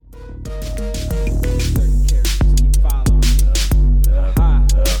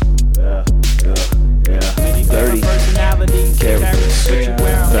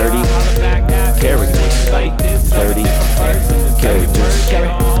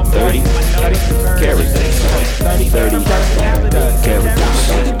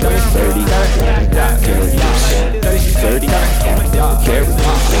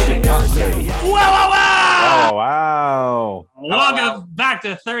Welcome back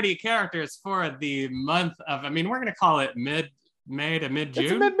to 30 characters for the month of, we're going to call it mid-May to mid-June.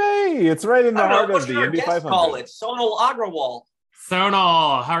 It's mid-May. It's right in the heart of the Indy 500. Call it Sonal Agrawal.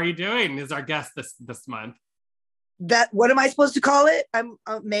 Sonal, how are you doing? Is our guest this month. What am I supposed to call it? I'm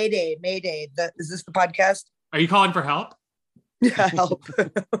Mayday. Is this the podcast? Are you calling for help? Yeah, help.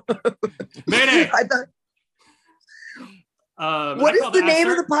 Mayday. I thought. What is the name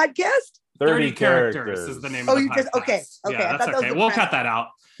of the podcast? 30 characters is the name of the podcast. Okay. Yeah, that's okay. We'll cut that out.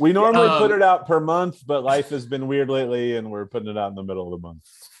 We normally put it out per month, but life has been weird lately, and we're putting it out in the middle of the month.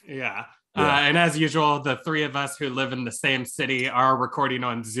 Yeah. And as usual, the three of us who live in the same city are recording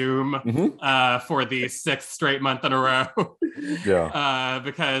on Zoom for the 6th straight month in a row. Yeah.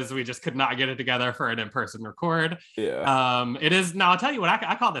 Because we just could not get it together for an in-person record. Yeah. It is now. I'll tell you what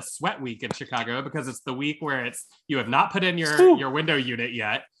I call this sweat week in Chicago because it's the week where you have not put in your window unit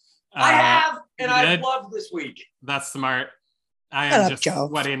yet. I have, and I love this week. That's smart. I am just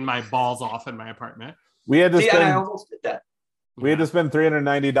sweating my balls off in my apartment. We had to I almost did that. We had to spend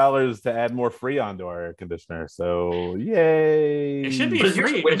 $390 to add more Freon to our air conditioner. So yay! It should be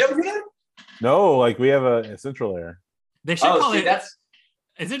free. Window unit? No, like we have a central air. They should call it.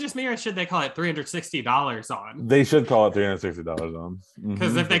 Is it just me, or should they call it $360 on? They should call it $360 on.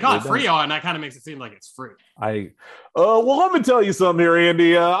 Because if they call it free on, that kind of makes it seem like it's free. Well, let me tell you something here,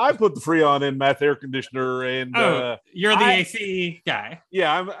 Andy. I put the Freon in Matt's air conditioner, and you're the AC guy.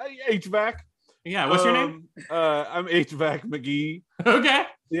 Yeah, I'm HVAC. Yeah, what's your name? I'm HVAC McGee. Okay.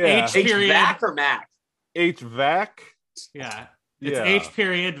 Yeah. HVAC or Mac? HVAC. Yeah. It's H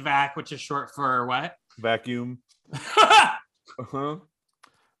period VAC, which is short for what? Vacuum.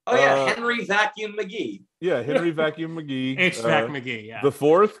 Oh yeah, Henry Vacuum McGee. Yeah, Henry Vacuum McGee. HVAC McGee, yeah. The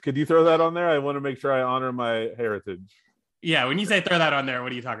 4th, could you throw that on there? I want to make sure I honor my heritage. Yeah, when you say throw that on there,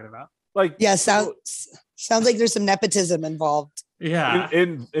 what are you talking about? Sounds like there's some nepotism involved. Yeah.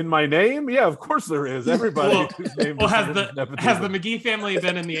 In my name? Yeah, of course there is. Everybody whose name has the McGee family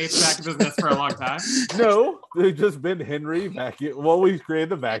been in the HVAC business for a long time? No, they've just been Henry Vacuum. Well, we created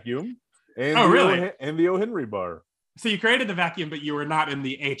the vacuum and and the O. Henry bar. So you created the vacuum, but you were not in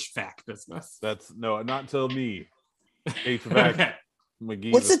the HVAC business. Not until me. HVAC. Okay.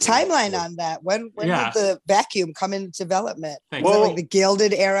 McGee. What's the timeline on that? When did the vacuum come into development? Thanks. Was it like the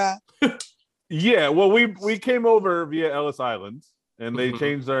Gilded era? Yeah, well, we came over via Ellis Island, and they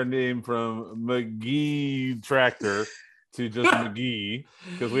changed our name from McGee Tractor to just McGee,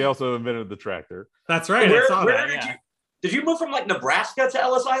 because we also invented the tractor. That's right. Did you move from like Nebraska to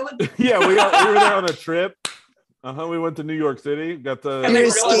Ellis Island? Yeah, we were there on a trip. We went to New York City. Got the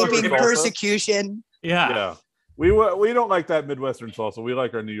escaping persecution. Yeah. We don't like that Midwestern salsa. We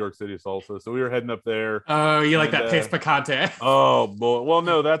like our New York City salsa. So we were heading up there. Oh, you like that Pace Picante? Oh boy. Well,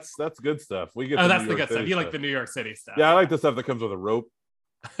 no, that's good stuff. We get. That's the good stuff. You like the New York City stuff. Yeah, I like the stuff that comes with a rope.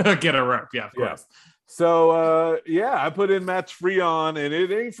 Get a rope. Yeah, of course. So I put in Matt's Freon, and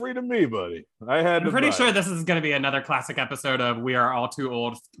it ain't free to me, buddy. I'm pretty sure this is going to be another classic episode of We Are All Too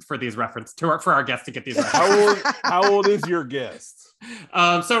Old for these references for our guests to get these references. How old is your guest?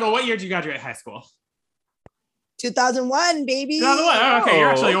 So what year did you graduate high school? 2001, baby. 2001. Oh, okay, you're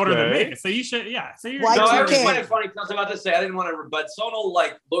actually older than me, so you should. Yeah, so you're. I was kind of funny because I was about to say I didn't want to, but Sonal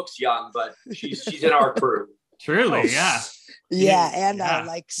looks young, but she's in our crew. Truly, yeah. Yeah, and I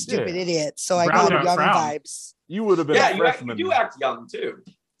like stupid idiots, so I got young vibes. You would have been a freshman. You do act young too.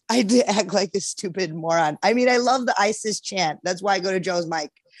 I did act like a stupid moron. I love the ISIS chant. That's why I go to Joe's mic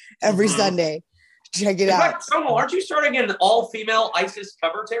every Sunday. Check it out. Sonal, aren't you starting an all-female ISIS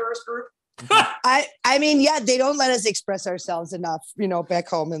cover terrorist group? They don't let us express ourselves enough, back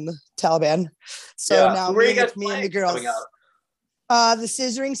home in the Taliban. So now me and the girls. The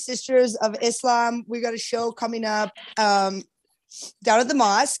Scissoring Sisters of Islam. We got a show coming up down at the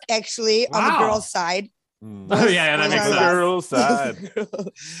mosque, actually, on the girls' side. Oh, yeah, that makes sense. The girls' side.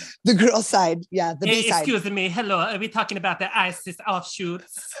 The girls' side, yeah. The B side. Excuse me, hello. Are we talking about the ISIS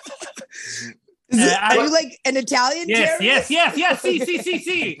offshoots? Are you like an Italian terrorist? Yes.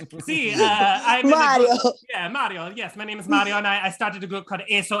 See. I'm Mario. Mario. Yes, my name is Mario, and I started a group called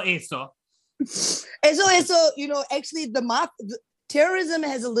ESO. ESO, actually, the terrorism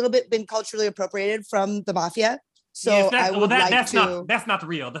has a little bit been culturally appropriated from the mafia. So I would that's not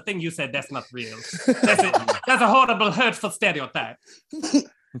real. The thing you said, that's not real. That's a horrible, hurtful stereotype.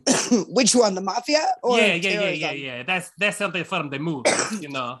 Which one, the mafia? Or yeah. That's something from the movies, you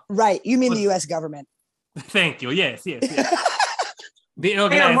know. Right. You mean the U.S. government? Thank you. Yes. The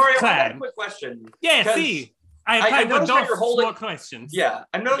organized Mario, clan. I have a quick question. Yeah, see. I noticed how you're holding more questions. Yeah,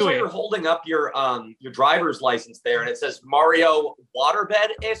 I noticed how you're holding up your driver's license there, and it says Mario Waterbed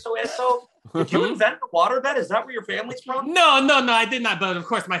Eso. Did you invent the waterbed? Is that where your family's from? No, I did not. But of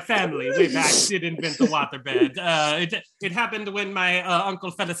course, my family way back did invent the waterbed. It happened when my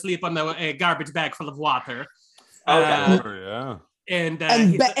uncle fell asleep on a garbage bag full of water. Okay. And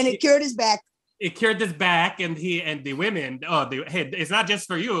it cured his back. It cured his back, and the women. It's not just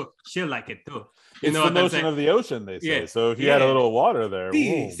for you. She'll like it too. It's the motion of the ocean, they say. Yeah. So if you had a little water there,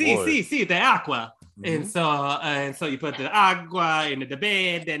 the aqua. Mm-hmm. And so you put the agua in the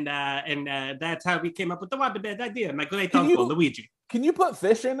bed, and that's how we came up with the waterbed idea. My great uncle Luigi. Can you put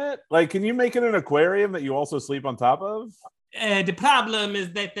fish in it? Like, can you make it an aquarium that you also sleep on top of? The problem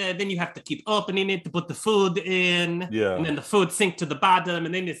is that then you have to keep opening it to put the food in, and then the food sink to the bottom,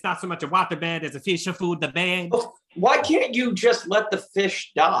 and then it's not so much a waterbed as a fish food, the bed. Why can't you just let the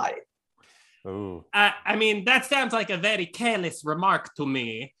fish die? Oh. I mean, that sounds like a very careless remark to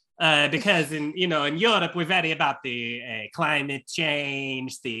me. Because in Europe we're very about the climate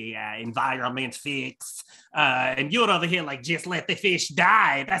change, the environment fix, and you're over here like just let the fish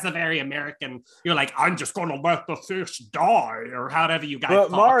die. That's a very American. You're like, I'm just gonna let the fish die, or however you guys. But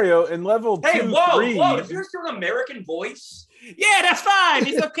talk. Mario in level 2, 3. Whoa! Is yours your American voice? Yeah, that's fine.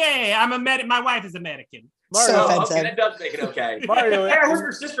 It's okay. My wife is American. Mario, okay, that does make it okay. Mario, hey, I heard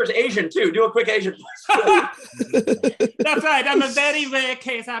your sister's Asian too. Do a quick Asian voice. That's right. I'm a very rare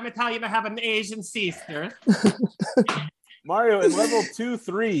case. I'm Italian. I have an Asian sister. Mario, in level 2,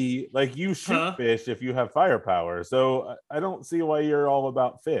 3, like you shoot fish if you have firepower. So I don't see why you're all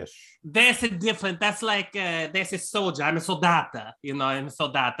about fish. That's that's like that's a soldier. I'm a soldata. I'm a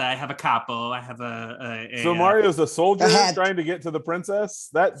soldata. I have a capo. I have So Mario's a soldier trying to get to the princess.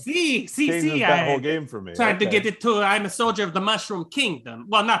 That changes that whole game for me. Trying to get it to. I'm a soldier of the Mushroom Kingdom.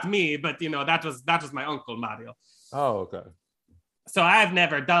 Well, not me, but that was my uncle Mario. Oh, okay. So I've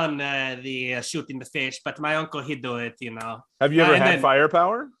never done the shooting the fish, but my uncle he'd do it. Have you ever had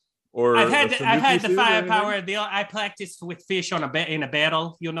firepower? Or I've had the firepower. I practiced with fish in a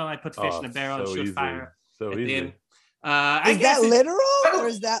barrel. I put fish in a barrel and shoot fire. So easy. Is that literal or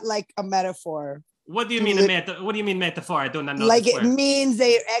is that like a metaphor? What do you mean What do you mean metaphor? I do not know. Like it means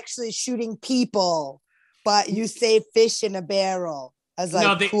they're actually shooting people, but you say fish in a barrel as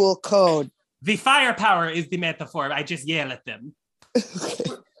cool code. The firepower is the metaphor. I just yell at them.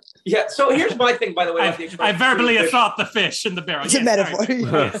 Yeah, so here's my thing, by the way. I verbally assault the fish in the barrel. It's a metaphor.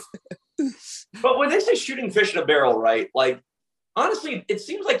 Yes. But when they say shooting fish in a barrel, right? Like, honestly, it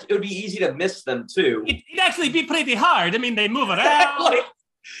seems like it would be easy to miss them too. It'd actually be pretty hard. I mean, they move around.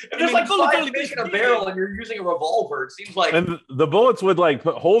 If there's 5 fish in a barrel and you're using a revolver, it seems like. And the bullets would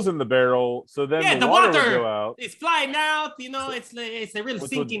put holes in the barrel, so then the water would go out. It's flying out. It's a real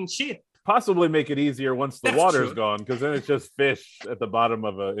sinking ship. Possibly make it easier once the water's gone, because then it's just fish at the bottom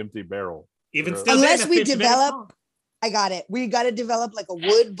of an empty barrel. Even still, unless we develop, I got it. We got to develop like a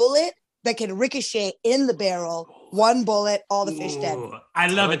wood bullet that can ricochet in the barrel. One bullet, all the fish dead. I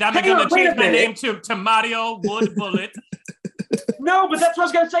love it. I'm going to change my name to Mario Wood Bullet. No, but that's what I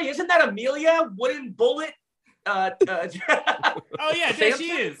was going to say. Isn't that Amelia Wooden Bullet? Oh yeah, there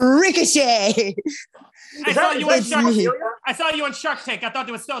she is. Ricochet. I saw you on Shark Tank. I thought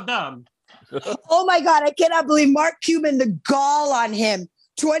it was so dumb. Oh my God, I cannot believe Mark Cuban, the gall on him.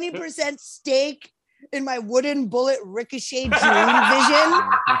 20% stake in my wooden bullet ricochet dream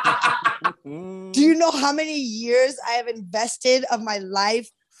vision. Do you know how many years I have invested of my life?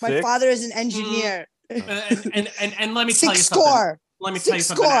 My father is an engineer. And let me tell you something. Let me tell you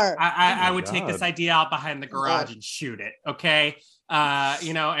something. I would take this idea out behind the garage and shoot it. Okay.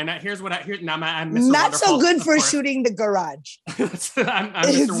 And here's what I'm Mr. Not Wonderful, so good for shooting the garage. I'm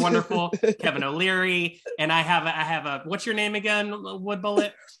Mr. Wonderful, Kevin O'Leary, and I have a what's your name again? Wood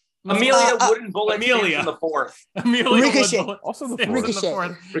Bullet. Amelia Wooden Bullet. Amelia in the 4th. Amelia Ricochet. Wood Bullet. Also the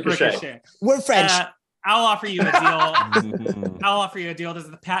 4th. Ricochet. We're French. I'll offer you a deal. This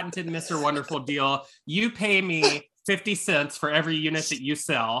is the patented Mr. Wonderful deal. You pay me 50 cents for every unit that you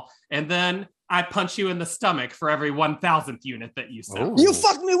sell, and then I punch you in the stomach for every 1,000th unit that you sell. You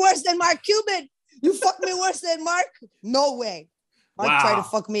fucked me worse than Mark Cuban. You fucked me worse than Mark. No way. Mark tried to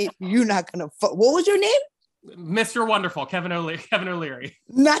fuck me. You're not gonna fuck. What was your name? Mr. Wonderful, Kevin O'Leary.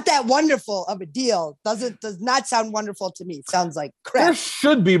 Not that wonderful of a deal. Does not sound wonderful to me. It sounds like crap. There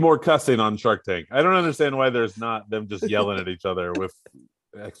should be more cussing on Shark Tank. I don't understand why there's not them just yelling at each other with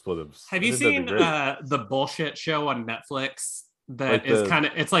expletives. Have you seen the Bullshit Show on Netflix? That like is kind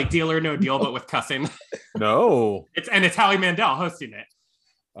of, it's like Deal or No Deal, but with cussing. No. It's Howie Mandel hosting it.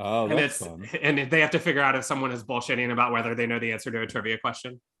 Oh, that's fun. And they have to figure out if someone is bullshitting about whether they know the answer to a trivia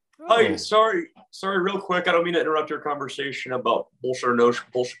question. Oh, sorry, real quick. I don't mean to interrupt your conversation about bullshit or no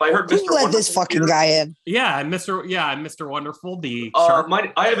bullshit. I heard Mr. Let this fucking guy in. Yeah, Mr. Wonderful.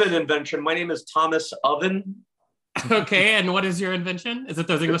 I have an invention. My name is Thomas Oven. Okay, and what is your invention? Is it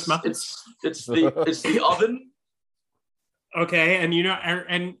those English muffins? It's the oven. Okay, and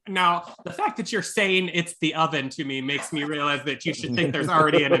and now the fact that you're saying it's the oven to me makes me realize that you should think there's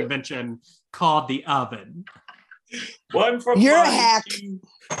already an invention called the oven. Well, I'm from You're a hack.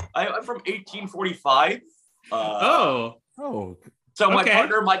 I'm from 1845. So my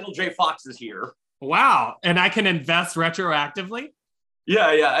partner Michael J. Fox is here. Wow, and I can invest retroactively?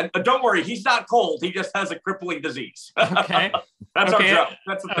 Yeah, and don't worry, he's not cold. He just has a crippling disease. Okay. That's our job.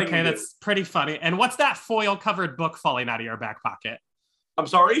 That's the thing. Okay, that's pretty funny. And what's that foil-covered book falling out of your back pocket? I'm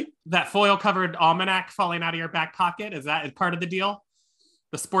sorry? That foil-covered almanac falling out of your back pocket? Is that part of the deal?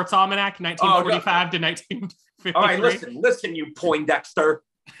 The sports almanac, 1945 to 1953? All right, listen, you Poindexter.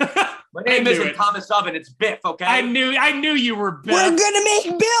 My name isn't Thomas Oven, it's Biff, okay? I knew you were Biff. We're gonna make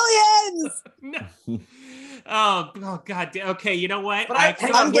billions! No. Oh, God. Okay, you know what? But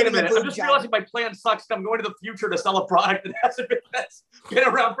hang on, wait a minute. I'm just realizing my plan sucks. I'm going to the future to sell a product that hasn't been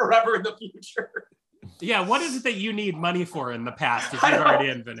around forever in the future. Yeah, what is it that you need money for in the past that you've already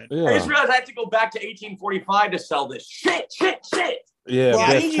invented? Yeah. I just realized I have to go back to 1845 to sell this shit. Yeah, well,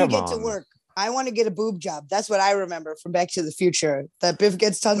 I need you to get to work. I want to get a boob job. That's what I remember from Back to the Future. That Biff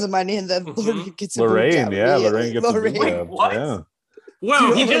gets tons of money and then Lorraine gets a boob job. Lorraine gets a boob job. What? Yeah.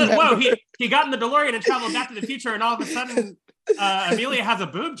 Whoa, he got in the DeLorean and traveled back to the future, and all of a sudden, Amelia has a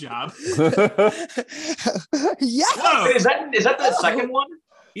boob job. Yeah. Whoa. Is that the second one?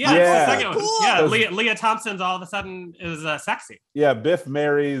 Yeah, it's the second one. Yeah, Leah Thompson's all of a sudden is sexy. Yeah, Biff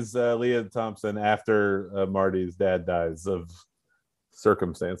marries Leah Thompson after Marty's dad dies of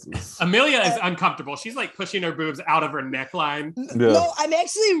circumstances. Amelia is uncomfortable. She's like pushing her boobs out of her neckline. Yeah. No, I'm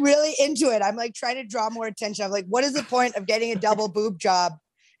actually really into it. I'm like trying to draw more attention. I'm like, what is the point of getting a double boob job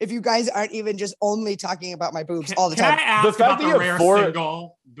if you guys aren't even just only talking about my boobs all the time? Can I ask about the rare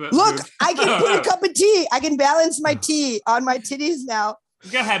single? Look, I can put a cup of tea. I can balance my tea on my titties now.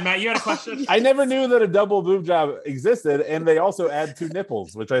 Go ahead, Matt. You had a question? I never knew that a double boob job existed, and they also add 2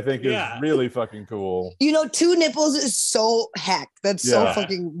 nipples, which I think is really fucking cool. 2 nipples is so hack. That's so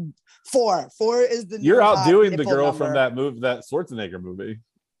fucking 4. 4 is the You're outdoing the girl number. from that Schwarzenegger movie.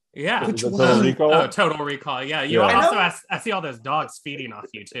 Yeah. Total Recall? Oh, Total Recall. Yeah. You also I see all those dogs feeding off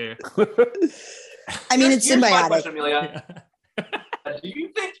you too. I mean, it's symbiotic. My question, Amelia. Do you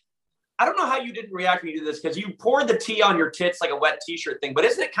think? I don't know how you didn't react when you did this because you poured the tea on your tits like a wet t-shirt thing, but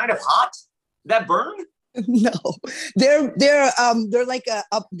isn't it kind of hot? That burn? No, they're like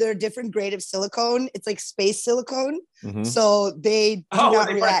they're a different grade of silicone. It's like space silicone, so they do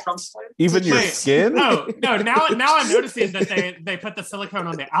not react. Even your skin? No. Now I'm noticing that they put the silicone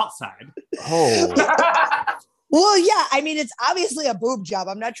on the outside. Oh. Well, yeah. I mean, it's obviously a boob job.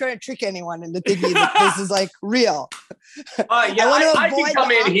 I'm not trying to trick anyone into thinking that this is like real. I can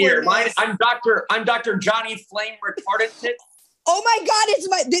come in here. I'm Dr. Johnny Flame Retardant Tits. Oh my God,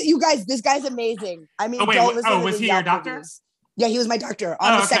 you guys, this guy's amazing. I mean, was he your doctor? Reviews. Yeah, he was my doctor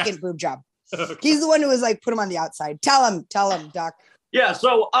on the second boob job. Okay. He's the one who was like, put him on the outside. Tell him, doc. Yeah,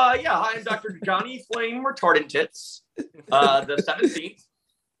 so, I'm Dr. Johnny Flame Retardant Tits, the 17th.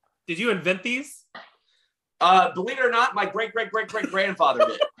 Did you invent these? Believe it or not, my great-great-great-great-grandfather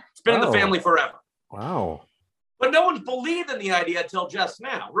did. It's been in the family forever. Wow. But no one's believed in the idea until just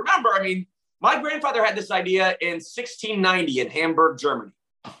now. Remember, I mean, my grandfather had this idea in 1690 in Hamburg, Germany.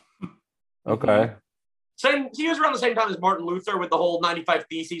 Okay. He was around the same time as Martin Luther with the whole 95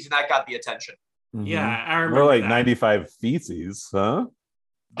 Theses, and that got the attention. Mm-hmm. Yeah, I remember. More like that. 95 Theses, huh?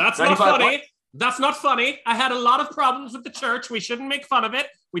 That's not funny. That's not funny. I had a lot of problems with the church. We shouldn't make fun of it.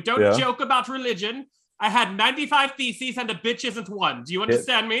 We don't joke about religion. I had 95 Theses and a bitch isn't one. Do you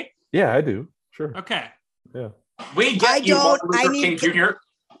understand me? Yeah, I do. Sure. Okay. Yeah. We get you, Martin Luther King Jr.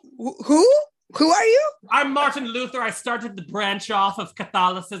 Who? Who are you? I'm Martin Luther. I started the branch off of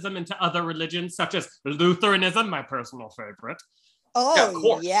Catholicism into other religions, such as Lutheranism, my personal favorite.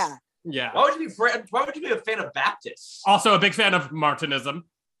 Oh, yeah. Yeah. Why would you be a fan of Baptists? Also a big fan of Martinism.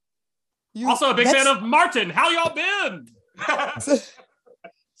 Also a big fan of Martin. How y'all been?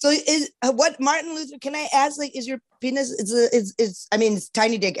 So is what Martin Luther? Can I ask? Like, is your penis? It's I mean, it's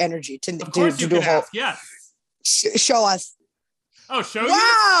tiny dick energy to Of course to you do can a whole. ask. Yes. Show us. Oh, show you.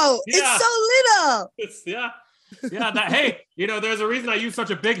 Wow, Yeah. it's so little. It's yeah. That hey, there's a reason I use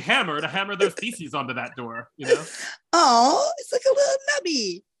such a big hammer to hammer those feces onto that door. Oh, it's like a little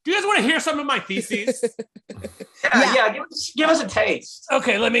nubby. Do you guys want to hear some of my theses? Yeah. Give us a taste.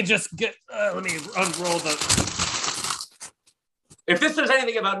 Okay, let me just let me unroll the. If this says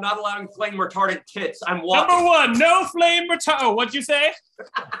anything about not allowing flame retardant tits, I'm walking. Number 1, no flame retardant. Oh, what'd you say?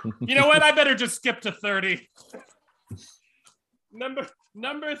 You know what? I better just skip to 30.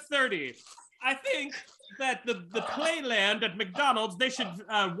 Number 30. I think that the playland at McDonald's, they should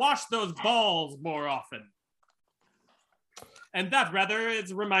wash those balls more often. And that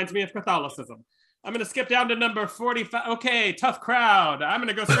reminds me of Catholicism. I'm going to skip down to number 45. Okay, tough crowd. I'm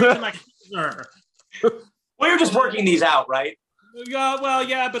going to go straight to my computer. Well, you're just working these out, right?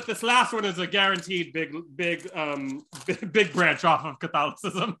 Yeah, but this last one is a guaranteed big branch off of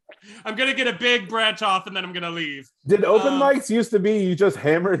Catholicism. I'm gonna get a big branch off, and then I'm gonna leave. Did open mics used to be you just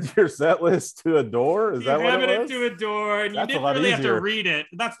hammered your set list to a door? Is that what it was? You hammered it to a door, and That's you didn't really have to read it.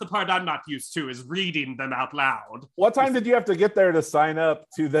 That's the part I'm not used to, is reading them out loud. What time did you have to get there to sign up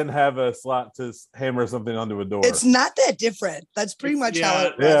to then have a slot to hammer something onto a door? It's not that different. That's pretty much how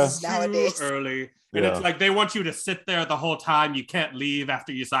it was nowadays. Too early. And it's like they want you to sit there the whole time. You can't leave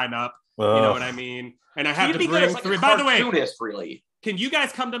after you sign up. You know what I mean? And I have to bring 3. By the way, really. Can you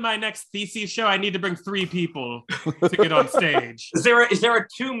guys come to my next thesis show? I need to bring 3 people to get on stage. Is there a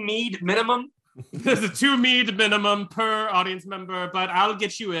 2 mead minimum? There's a 2 mead minimum per audience member, but I'll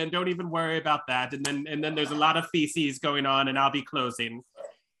get you in. Don't even worry about that. And then there's a lot of theses going on, and I'll be closing.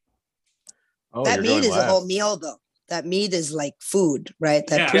 Oh, that mead is a whole meal, though. That meat is like food, right?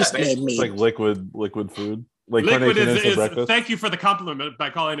 That priest-made meat. It's like liquid food. Like liquid is thank you for the compliment by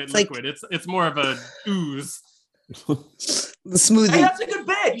calling it liquid. It's more of a ooze. The smoothie. Hey, that's a good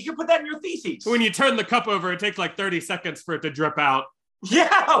bit. You should put that in your thesis. When you turn the cup over, it takes like 30 seconds for it to drip out. Yeah,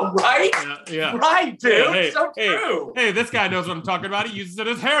 right? Yeah. Right, dude. Yeah, so true. Hey, this guy knows what I'm talking about. He uses it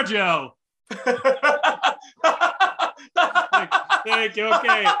as hair gel. Thank you.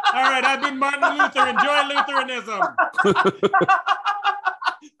 Okay. All right. I've been Martin Luther. Enjoy Lutheranism.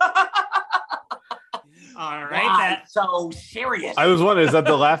 All right. Wow, that's so serious. I was wondering, is that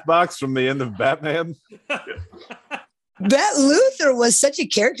the laugh box from the end of Batman? That Luther was such a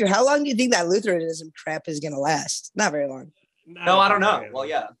character. How long do you think that Lutheranism crap is going to last? Not very long. No, I don't know. Well,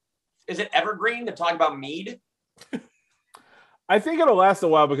 yeah. Is it evergreen to talk about mead? I think it'll last a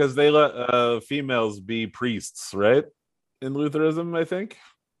while because they let females be priests, right? In Lutheranism, I think.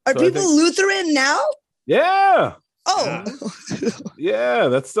 Are people Lutheran now? Yeah. Oh. Yeah,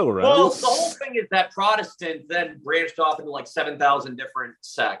 that's still right. Well, the whole thing is that Protestant then branched off into like 7,000 different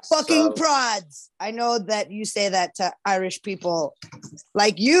sects. Fucking prods. I know that you say that to Irish people.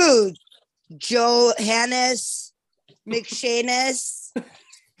 Like you, Johannes McShanus.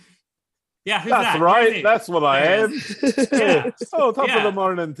 Yeah, who's that's that? right. That's what I am. Yeah. Oh, top of the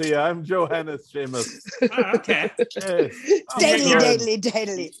morning to you. I'm Johannes Seamus. Oh, okay. Hey.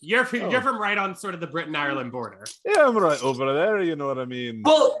 Daily. You're from right on sort of the Britain-Ireland border. Yeah, I'm right over there. You know what I mean?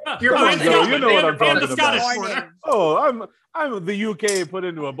 Well, you know what I'm talking about. Border. Oh, I'm the UK put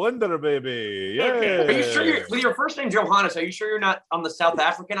into a blender, baby. Yeah. Okay. Are you sure with your first name Johannes? Are you sure you're not on the South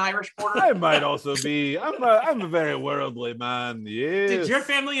African Irish border? I might also be. I'm a very worldly man. Yes. Did your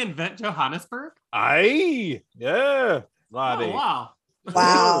family invent Johannesburg? Yeah, laddie. Oh,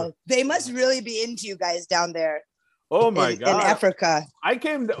 wow. They must really be into you guys down there. Oh my God. In Africa.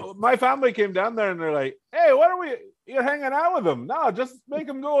 My family came down there and they're like, hey, you're hanging out with them. No, just make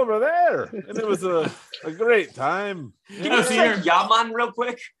them go over there. And it was a great time. Can you say Yaman real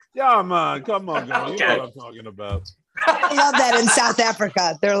quick? Yaman, come on, girl. Okay. You know what I'm talking about. I love that in South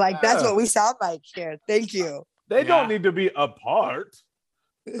Africa. They're like, that's what we sound like here. Thank you. They don't need to be apart.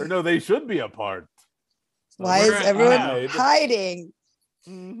 Or no, they should be apart. Why is everyone hiding?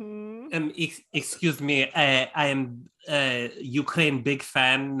 Mm-hmm. Excuse me. I am Ukraine big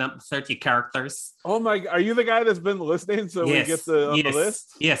fan. 30 characters. Oh my! Are you the guy that's been listening? So we get on the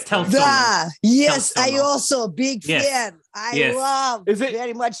list. Yes, tell yes, I also big fan. I love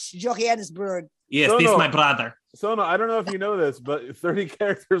very much Johannesburg. Yes, this is my brother. Sona, I don't know if you know this, but 30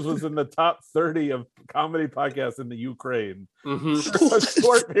 Characters was in the top 30 of comedy podcasts in the Ukraine for a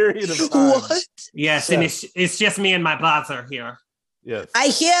short period of time. What? Yes, and it's just me and my brother here. Yes. I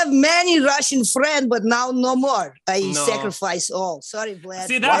have many Russian friends, but now no more. I sacrifice all. Sorry, Vlad.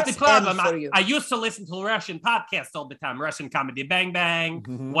 See, that's the problem. I used to listen to Russian podcasts all the time. Russian Comedy Bang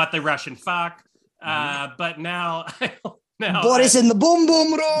Bang, What the Russian Fuck. But now No, Boris in the boom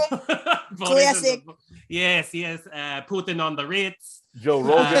boom room. Classic. Yes. Putin on the Ritz. Joe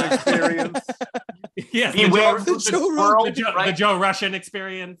Rogan experience. Yes, the Joe Russian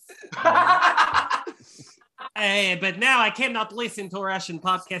experience. But now I cannot listen to Russian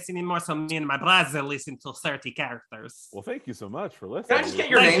podcasts anymore, so me and my brother listen to 30 characters. Well, thank you so much for listening. Can I just get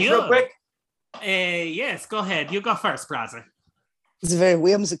your names real quick? Yes, go ahead. You go first, brother. It's a very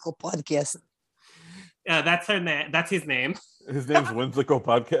whimsical podcast. That's her name. That's his name. His name's Whimsical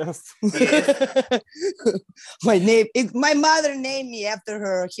Podcast. My mother named me after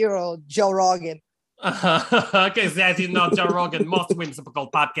her hero, Joe Rogan. Because as you know, Joe Rogan, most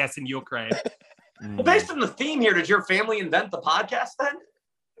whimsical podcast in Ukraine. Well, based on the theme here, did your family invent the podcast then?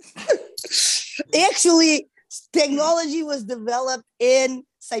 Actually, technology was developed in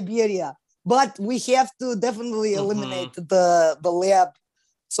Siberia, but we have to definitely eliminate the lab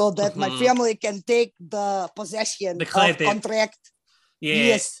so that my family can take the possession of contract.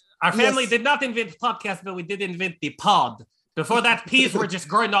 Yes. Our family did not invent podcast, but we did invent the pod. Before that, peas were just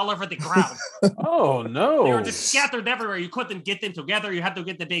growing all over the ground. Oh, no. They were just scattered everywhere. You couldn't get them together. You had to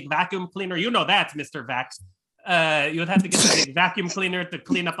get the big vacuum cleaner. You know that, Mr. Vax. You would have to get the big vacuum cleaner to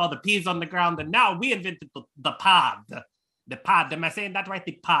clean up all the peas on the ground. And now we invented the pod. The pod. Am I saying that right?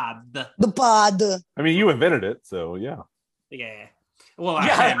 The pod. The pod. I mean, you invented it, so yeah. Yeah. Well, our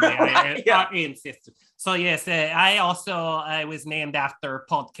family. I insist. So, yes, I was named after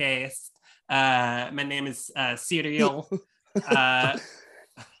podcast. My name is Serial.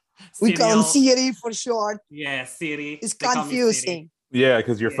 We call him Siri for short. Yeah, Siri. It's confusing. Yeah,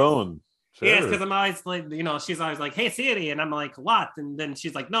 because your phone. Sure. Yes, because I'm always like, she's always like, "Hey Siri," and I'm like, "What?" And then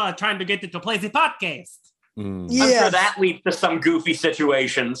she's like, "No, I'm trying to get it to play the podcast." I'm sure that leads to some goofy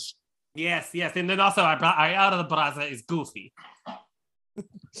situations. Yes, and then also our other brother is Goofy.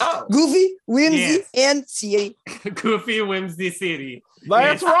 Oh. Goofy, Whimsy, and Siri. Goofy, Whimsy, Siri.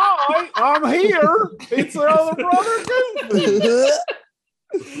 That's right. I'm here. It's our other brother, Goofy.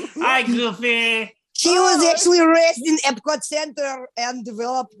 Hi, Goofy. He was actually raised in Epcot Center and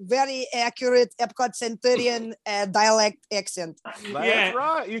developed very accurate Epcot Centurion dialect accent. That's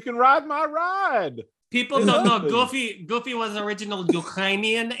right. You can ride my ride. People don't know Goofy was original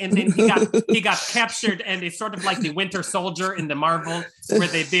Ukrainian, and then he got captured, and it's sort of like the Winter Soldier in the Marvel, where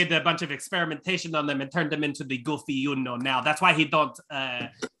they did a bunch of experimentation on them and turned them into the Goofy you know now. That's why he don't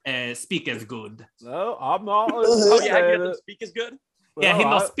speak as good. No, I'm not. Oh yeah, he doesn't speak as good. Well, yeah, he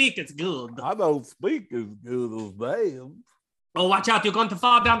don't speak as good. I don't speak as good as them. Oh, watch out! You're going to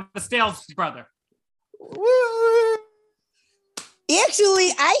fall down the stairs, brother.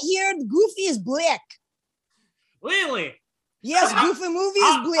 Actually, I heard Goofy is black. Really? Yes, Goofy movie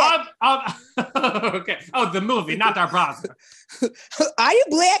is black. Okay. Oh, the movie, not our brother. Are you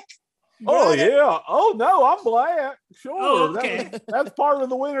black? Oh, yeah. Oh, no, I'm black. Sure. Oh, okay. That's part of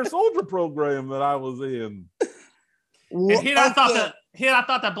the Winter Soldier program that I was in. And here I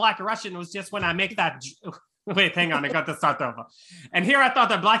thought that Black Russian was just when I make that... Wait, hang on. I got to start over. And here I thought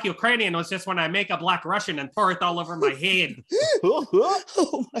that Black Ukrainian was just when I make a Black Russian and pour it all over my head.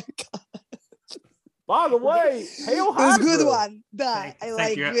 Oh, my God. By the way, Hail Hydra. It was a good one. I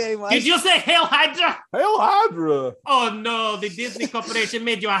like you very much. Did you say Hail Hydra? Hail Hydra. Oh, no. The Disney Corporation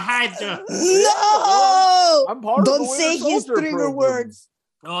made you a Hydra. No. I'm part Don't of the say his trigger words.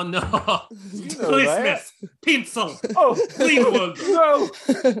 Oh, no. You know Christmas. Pencil. Oh, Greenwood.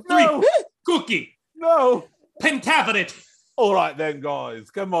 No. Cookie. No. Pentaveret. All right then,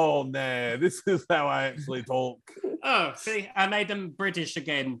 guys. Come on now. This is how I actually talk. Oh, see, I made him British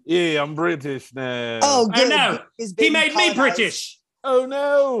again. Yeah, I'm British now. Oh, good. No. He made me British. Oh,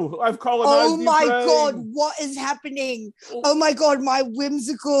 no. I've colonized Oh, my Ukraine. God. What is happening? Oh, my God. My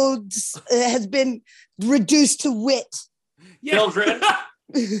whimsical has been reduced to wit. Yeah. Children.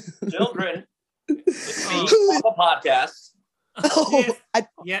 It's me, a podcast. Oh, I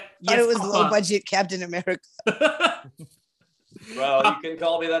yes, thought it was Papa. low budget Captain America. Well, you can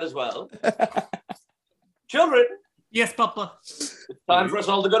call me that as well. Children. Yes, Papa. It's time for us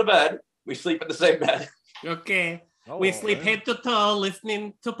all to go to bed. We sleep in the same bed. Okay. Oh, we sleep man. head to toe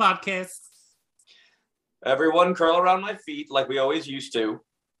listening to podcasts. Everyone curl around my feet like we always used to.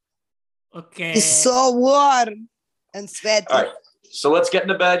 Okay. It's so warm and sweaty. All right. So let's get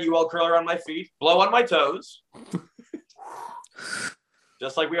into bed. You all curl around my feet. Blow on my toes.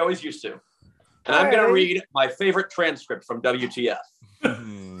 Just like we always used to. And I'm going to read my favorite transcript from WTF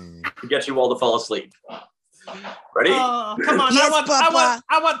to get you all to fall asleep. Ready? Oh, come on. Yes,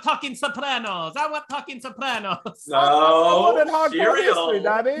 I want Talking Sopranos. I want Talking Sopranos. No. Cereal. Cereal.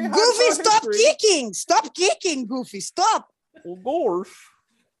 Daddy. Goofy, stop kicking. Stop kicking, Goofy. Stop. Of course.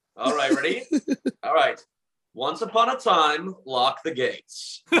 All right, ready? All right. Once upon a time, lock the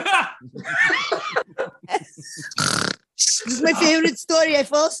gates. This is my favorite story. I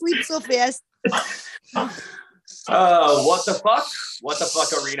fall asleep so fast. What the fuck? What the fuck,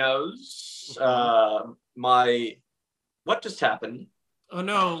 Arenos? What just happened? Oh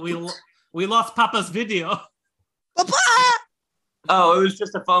no, we lost Papa's video. Papa! Oh, it was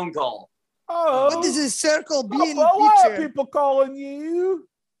just a phone call. Oh, What does this circle be in Papa, why are the people calling you?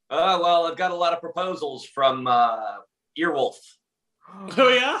 Well, I've got a lot of proposals from Earwolf. Oh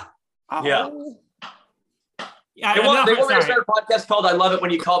yeah? Yeah. Yeah, They want me to sorry. start a podcast called I Love It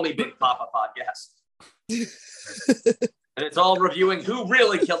When You Call Me Big Papa Podcast. And it's all reviewing who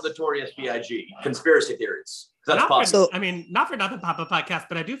really killed Notorious B.I.G. Conspiracy theories. That's Not possible. for nothing, Papa Podcast,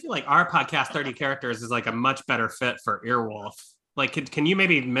 but I do feel like our podcast, 30 Characters, is like a much better fit for Earwolf. Like, can you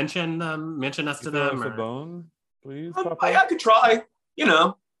maybe mention us to them? A bone, please, Papa? I could try. You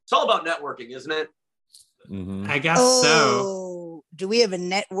know, it's all about networking, isn't it? Mm-hmm. I guess so. Oh, do we have a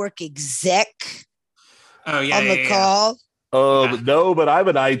network exec Oh, yeah. on the call? No, but I'm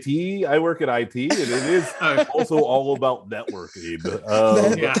an IT. I work at IT, and it is also all about networking.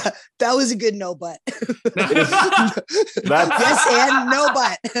 That was a good no, but. That's, Yes and no,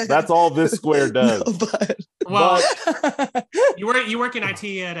 but. That's all this square does. No, but. Well, you work in IT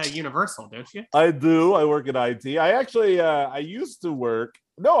at Universal, don't you? I do. I work in IT. I actually, I used to work.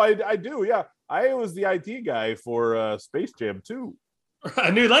 No, I do. Yeah, I was the IT guy for Space Jam 2.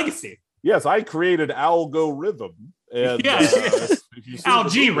 A New Legacy. Yes, I created Algorithm. And,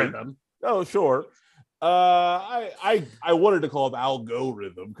 Algorithm. Oh, sure. I wanted to call it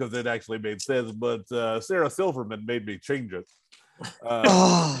Algorithm because it actually made sense, but Sarah Silverman made me change it.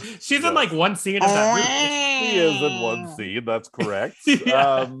 She's in like one scene of that movie. She is in one scene. That's correct.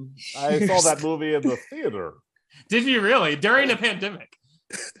 Yeah. I saw that movie in the theater. Did you really? During a pandemic?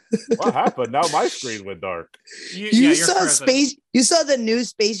 What happened? Now my screen went dark. You saw You saw the new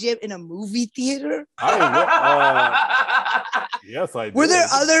Space Jam in a movie theater? Yes, I did. Were there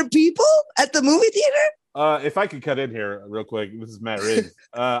other people at the movie theater? If I could cut in here real quick, this is Matt Riggs.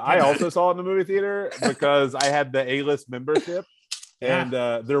 I also saw it in the movie theater because I had the A-list membership, and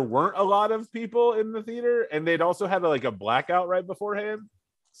there weren't a lot of people in the theater, and they'd also had like a blackout right beforehand.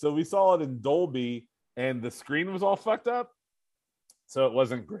 So we saw it in Dolby, and the screen was all fucked up. So it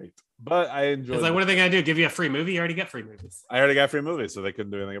wasn't great, but I enjoyed it. It's like, what are they going to do? Give you a free movie? You already get free movies. I already got free movies, so they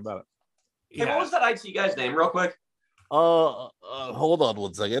couldn't do anything about it. Hey, what was that IT guy's name, real quick? Hold on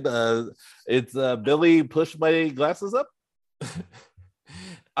 1 second. It's Billy. Push my glasses up.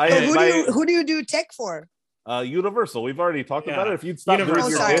 Who do you do tech for? Universal. We've already talked about it. If you'd stop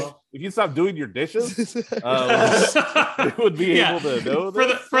doing your dishes, we would be able to know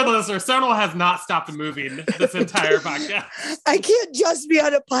this. For the listener, Sonal has not stopped moving this entire podcast. I can't just be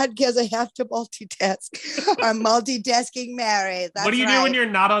on a podcast. I have to multitask. I'm multitasking Mary. That's what do you do when you're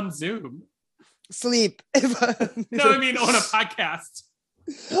not on Zoom? Sleep. No, I mean on a podcast.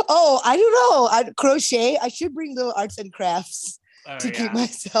 Oh, I don't know. I crochet. I should bring little arts and crafts. Keep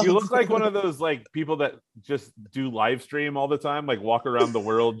myself. You look like one of those like people that just do live stream all the time, like walk around the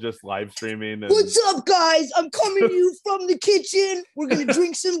world just live streaming. And... What's up, guys? I'm coming to you from the kitchen. We're gonna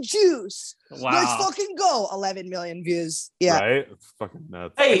drink some juice. Wow. Let's fucking go. 11 million views. Yeah, right. It's fucking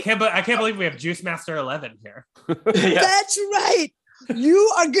nuts. Hey, I can't believe we have Juice Master 11 here. That's right.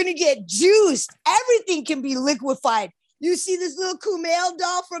 You are gonna get juiced. Everything can be liquefied. You see this little Kumail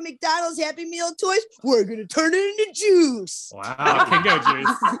doll from McDonald's Happy Meal toys? We're going to turn it into juice. Wow, can go juice.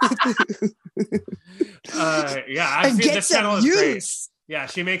 I've seen this channel is great. Yeah,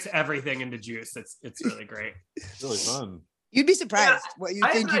 she makes everything into juice. It's really great. It's really fun. You'd be surprised what you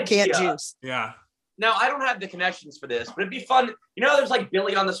think you can't juice. Yeah. Now, I don't have the connections for this, but it'd be fun. You know, there's like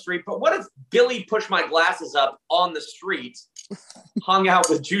Billy on the street, but what if Billy pushed my glasses up on the street, hung out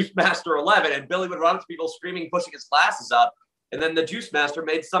with Juice Master 11, and Billy would run up to people screaming, pushing his glasses up, and then the Juice Master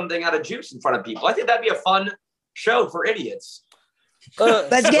made something out of juice in front of people. I think that'd be a fun show for idiots.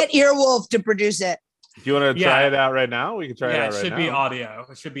 Let's get Earwolf to produce it. Do you want to try it out right now? We can try it out right now. It should be audio.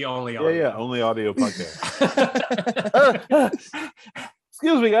 It should be only audio. Yeah, only audio podcast.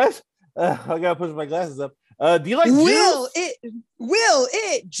 Excuse me, guys. I gotta push my glasses up. Do you like Will juice?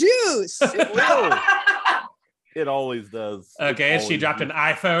 it juice? It will. It always does. Okay, and she dropped an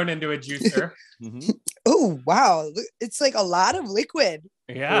iPhone into a juicer. Mm-hmm. Oh, wow. It's like a lot of liquid.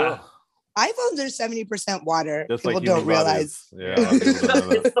 Yeah. iPhones are 70% water. Just People like don't realize. Yeah. It's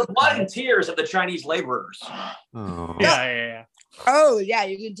the blood and tears of the Chinese laborers. Oh. Yeah. Oh, yeah.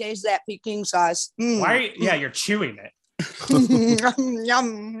 You can taste that Peking sauce. Why are you, you're chewing it.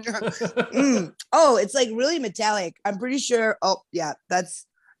 Yum. Oh, it's like really metallic. I'm pretty sure. Oh, yeah, that's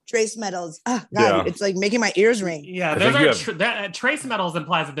Trace metals. Oh, God, it's like making my ears ring. Yeah, those are trace metals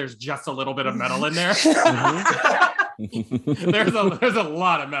implies that there's just a little bit of metal in there. there's a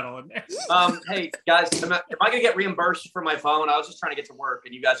lot of metal in there. Hey guys, am I gonna get reimbursed for my phone? I was just trying to get to work,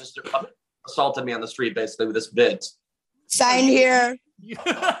 and you guys just assaulted me on the street basically with this bit. Sign here. You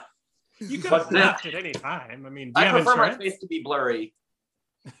could have left at any time. I mean, do you I have prefer insurance? my face to be blurry.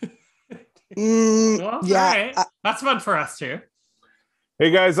 Well, yeah, right. That's fun for us too. Hey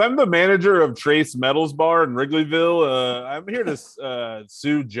guys, I'm the manager of Trace Metals Bar in Wrigleyville. I'm here to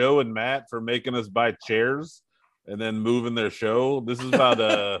sue Joe and Matt for making us buy chairs and then moving their show. This is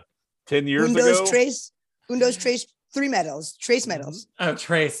about 10 years ago. Trace 3 metals. Trace metals. Oh,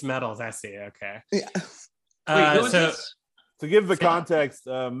 Trace Metals. I see. Okay. Yeah. Wait, who is this? To give the context,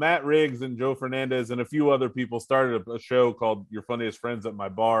 Matt Riggs and Joe Fernandez and a few other people started a show called Your Funniest Friends at My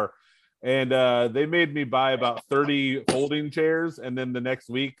Bar. And they made me buy about 30 folding chairs. And then the next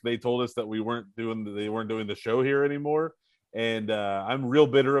week they told us that they weren't doing the show here anymore. And I'm real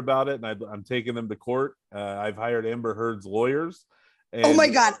bitter about it. And I'm taking them to court. I've hired Amber Heard's lawyers. And oh my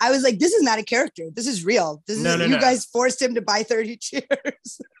God. I was like, this is not a character. This is real. You guys forced him to buy 30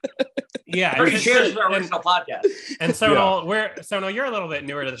 chairs. Yeah. 30 chairs for our original podcast. And Sonal, you're a little bit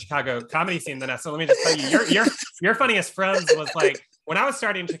newer to the Chicago comedy scene than us. So let me just tell you, your Funniest Friends was like, when I was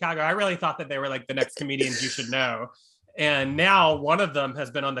starting in Chicago, I really thought that they were like the next comedians you should know. And now one of them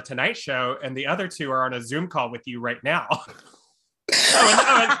has been on the Tonight Show and the other two are on a Zoom call with you right now.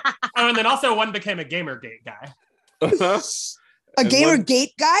 And then also one became a Gamergate guy. A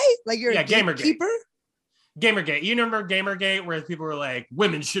Gamergate guy? Like you're a gatekeeper? Gamergate. You remember Gamergate where people were like,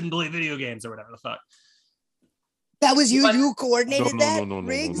 women shouldn't play video games or whatever the fuck. That was you. You coordinated that,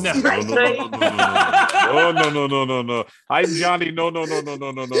 Riggs? No. I'm Johnny. No.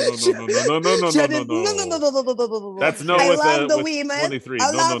 That's no. I love the women. 23.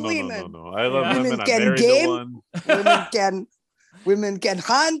 I love women. No. I love women. Women can game. Women can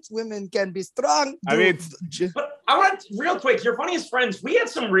hunt. Women can be strong. I mean, but I want real quick. Your Funniest Friends. We had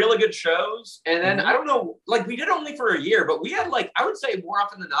some really good shows, and then I don't know. Like we did only for a year, but we had I would say more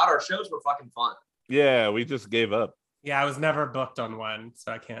often than not, our shows were fucking fun. Yeah, we just gave up. Yeah, I was never booked on one,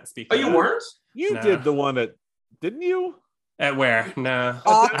 so I can't speak. Oh, you weren't? You did the one didn't you? At where? No.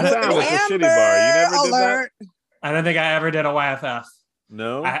 At the shitty bar. You never did that? I don't think I ever did a YFF.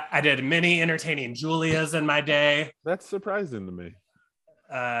 No? I did many entertaining Julias in my day. That's surprising to me.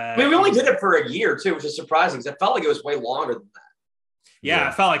 I mean, we only did it for a year, too, which is surprising, because it felt like it was way longer than that. Yeah,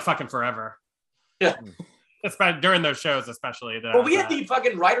 it felt like fucking forever. Yeah. During those shows, especially. Well, we had the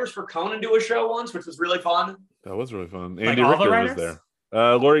fucking writers for Conan do a show once, which was really fun. That was really fun. Like Andy all the Richter writers? was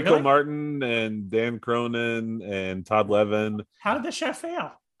there. Laurie Kilmartin and Dan Cronin and Todd Levin. How did the show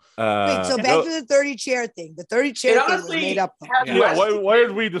fail? Wait, so back to the 30 chair thing. The 30 chair thing was made up. Yeah, why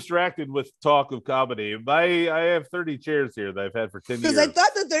are we distracted with talk of comedy? I have 30 chairs here that I've had for 10 years. Because I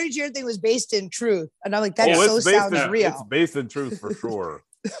thought the 30 chair thing was based in truth. And I'm like, that sounds real. It's based in truth for sure.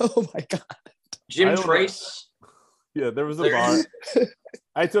 Oh my God. Jim Trace. Yeah, there was a bar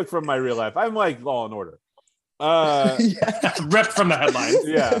I took from my real life. I'm like Law and Order. Ripped from the headlines.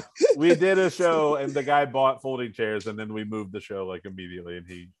 Yeah, we did a show and the guy bought folding chairs and then we moved the show immediately and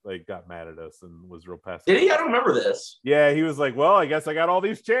he got mad at us and was real passive. Did he? I don't remember this. Yeah, he was like, well, I guess I got all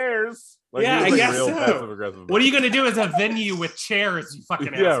these chairs. I guess so. Passive-aggressive. What are you gonna do as a venue with chairs, you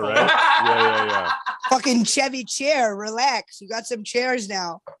fucking asshole? Right? Yeah. Fucking Chevy chair, relax. You got some chairs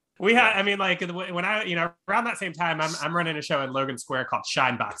now. We had, I mean, when I, around that same time, I'm running a show in Logan Square called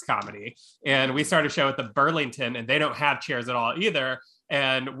Shinebox Comedy. And we started a show at the Burlington and they don't have chairs at all either.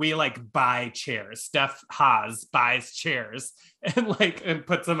 And we buy chairs. Steph Haas buys chairs and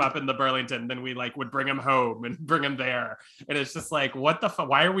puts them up in the Burlington. Then we would bring them home and bring them there. And it's just what the fuck?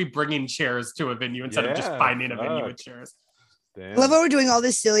 Why are we bringing chairs to a venue instead of just finding a venue with chairs? Damn. I love how we're doing all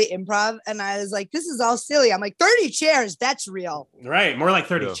this silly improv, and I was like, "This is all silly." I'm like, 30 chairs, that's real. Right, more like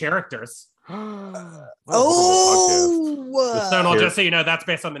 30 characters. Sonal, just so you know, that's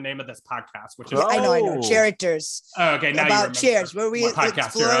based on the name of this podcast, which is I know, characters. Oh, okay, now about chairs, where we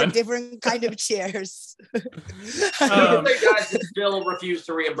explore different kind of chairs. You guys still refuse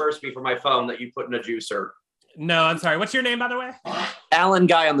to reimburse me for my phone that you put in a juicer. No, I'm sorry. What's your name, by the way? Alan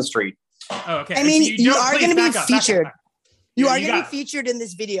Guy on the Street. Oh, okay. I mean, you are going to be featured. You are going to be featured in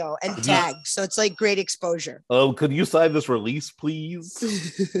this video and tagged, so it's great exposure. Oh, could you sign this release, please?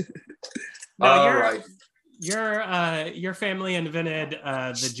 Your family invented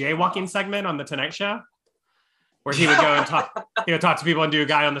the jaywalking segment on the Tonight Show, where he would go and talk. He would talk to people and do a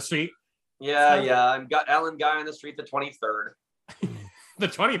guy on the street. Yeah. I've got Alan Guy on the Street, the 23rd. The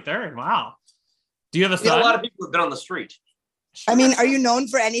 23rd. Wow. Do you have a son? A lot of people have been on the street. I mean, are you known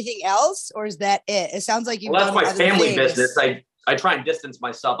for anything else, or is that it? It sounds like you've that's my family things. business. I try and distance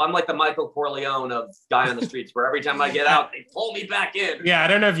myself. I'm like the Michael Corleone of Guy on the Streets, where every time I get out, they pull me back in. Yeah, I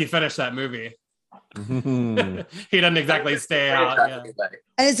don't know if you finished that movie. He doesn't exactly stay out. Yeah.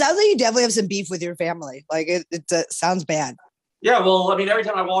 And it sounds like you definitely have some beef with your family. Like it sounds bad. Yeah, well, I mean, every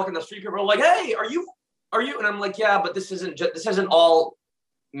time I walk in the street, people are like, "Hey, are you?" And I'm like, "Yeah, but this isn't all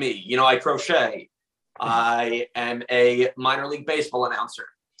me. You know, I crochet. I am a minor league baseball announcer."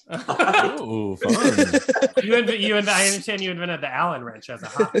 Oh, fun. I understand you invented the Allen wrench as a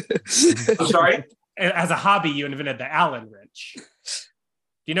hobby. I'm sorry? As a hobby, you invented the Allen wrench. Do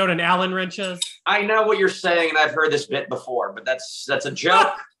you know what an Allen wrench is? I know what you're saying, and I've heard this bit before, but that's a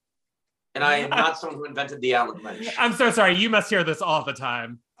joke. And I am not someone who invented the Allen wrench. I'm so sorry. You must hear this all the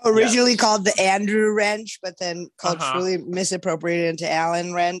time. Originally called the Andrew wrench, but then culturally misappropriated into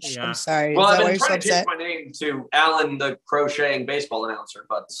Allen wrench. Yeah. I'm sorry. Well, I've been trying to change my name to Allen, the crocheting baseball announcer,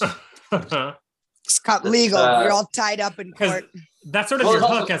 but it's got legal. You're all tied up in court. That's sort of your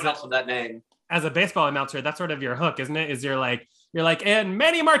hook that name. As a baseball announcer. That's sort of your hook, isn't it? Is you're like, and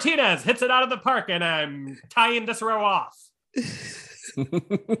Manny Martinez hits it out of the park, and I'm tying this row off.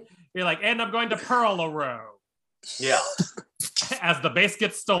 You're like, and I'm going to pearl a row. Yeah. As the base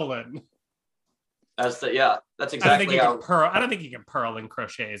gets stolen. That's exactly how. I don't think you can pearl in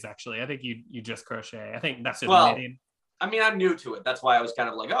crochets, actually. I think you just crochet. I think that's just knitting. I mean, I'm new to it. That's why I was kind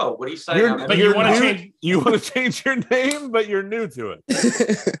of like, oh, what are you saying? But you want to change. You want to change your name, but you're new to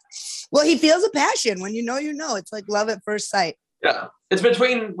it. Well, he feels a passion. When you know, it's like love at first sight. Yeah. It's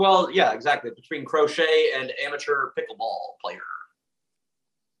between, between crochet and amateur pickleball player.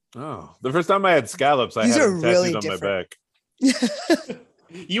 Oh, the first time I had scallops, I had them tattooed on my back.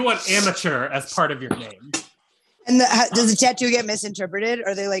 You want amateur as part of your name. And does the tattoo get misinterpreted?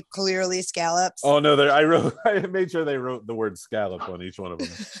 Are they like clearly scallops? Oh no, I made sure they wrote the word scallop on each one of them.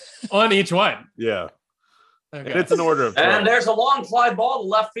 On each one? Yeah. Okay. And it's an order of 12. And there's a long fly ball to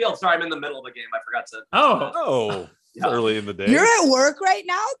left field. Sorry, I'm in the middle of the game. I forgot to. Oh. Yeah. Early in the day. You're at work right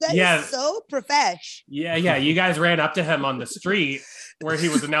now? That is so profesh. Yeah. You guys ran up to him on the street where he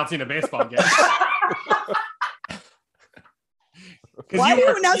was announcing a baseball game. Why are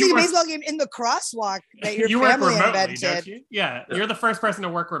you announcing a baseball game in the crosswalk that your family invented? You? Yeah, you're the first person to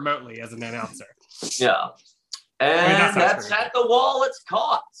work remotely as an announcer. Yeah. And that's at the wall. It's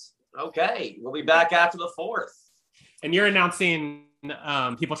caught. Okay. We'll be back after the fourth. And you're announcing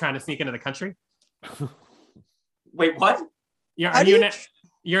people trying to sneak into the country? Wait, what? Yeah,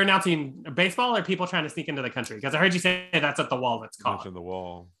 you're announcing baseball or people trying to sneak into the country? Because I heard you say that's at the wall. It's caught. The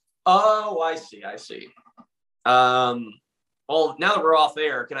wall. Oh, I see. Well, now that we're off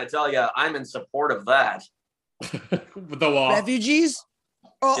air, can I tell you, I'm in support of that. The wall. Refugees?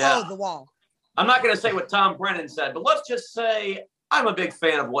 Oh, the wall. I'm not going to say what Tom Brennan said, but let's just say I'm a big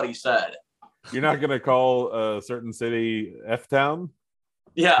fan of what he said. You're not going to call a certain city F-Town?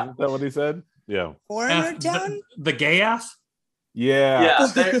 Yeah. Is that what he said? Yeah. Foreigner town? The gay ass? Yeah.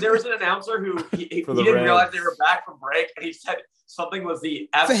 Yeah. There was an announcer who he didn't realize they were back from break, and he said something was the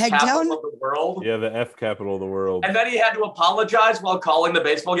F capital of the world. Yeah, the F capital of the world. And then he had to apologize while calling the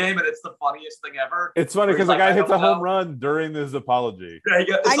baseball game, and it's the funniest thing ever. It's funny because the guy hits a home run during his apology.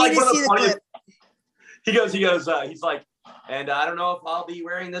 Yeah, I need to see the clip. He goes, he's like, and I don't know if I'll be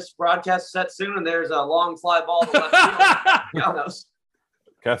wearing this broadcast set soon, and there's a long fly ball to left field.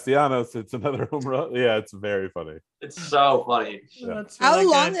 Castellanos, it's another home run. Yeah, it's very funny. It's so funny. Yeah. How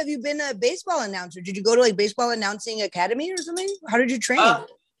long have you been a baseball announcer? Did you go to like baseball announcing academy or something? How did you train?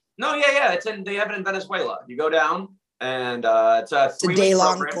 No, yeah. They have it in Venezuela. You go down and it's a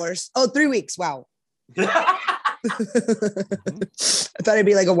day-long course. Oh, 3 weeks. Wow. I thought it'd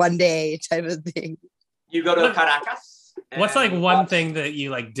be like a 1 day type of thing. You go to Caracas. What's like one thing that you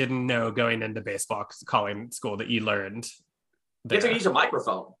like didn't know going into baseball calling school that you learned? You have to use a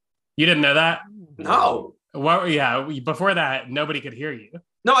microphone. You didn't know that? No. Well, yeah. Before that, nobody could hear you.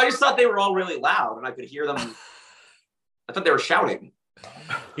 No, I just thought they were all really loud, and I could hear them. I thought they were shouting.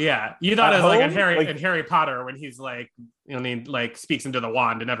 Yeah, you thought it was like in Harry Potter when he's like, he like speaks into the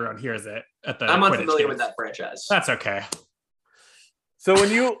wand and everyone hears it at the. I'm unfamiliar with that franchise. That's okay. So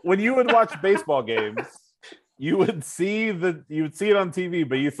when you would watch baseball games, you would see it on TV,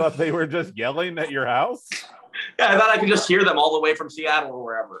 but you thought they were just yelling at your house. Yeah, I thought I could just hear them all the way from Seattle or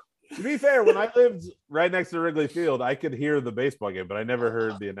wherever. To be fair, when I lived right next to Wrigley Field, I could hear the baseball game, but I never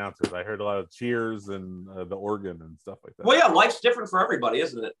heard the announcers. I heard a lot of cheers and the organ and stuff like that. Well, yeah, life's different for everybody,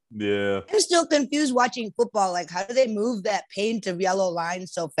 isn't it? Yeah. I'm still confused watching football. Like, how do they move that paint of yellow line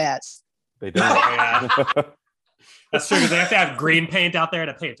so fast? They don't. That's true, because they have to have green paint out there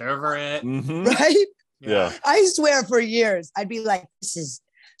to paint over it. Mm-hmm. Right? Yeah. I swear for years, I'd be like, this is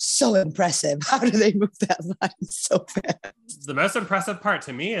so impressive. How do they move that line so fast? The most impressive part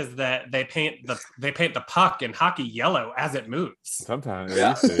to me is that they paint the puck in hockey yellow as it moves. Sometimes they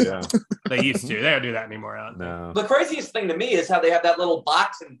used to, yeah. They used to. They don't do that anymore. No. The craziest thing to me is how they have that little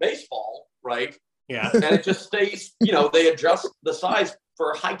box in baseball, right? Yeah. And it just stays, they adjust the size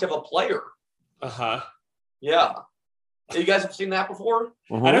for height of a player. Uh-huh. Yeah. You guys have seen that before?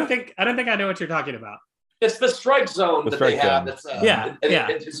 Uh-huh. I don't think I know what you're talking about. It's the strike zone that they have. That's,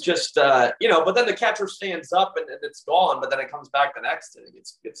 It's just, but then the catcher stands up and it's gone, but then it comes back the next inning.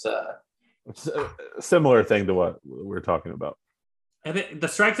 It's a similar thing to what we're talking about. The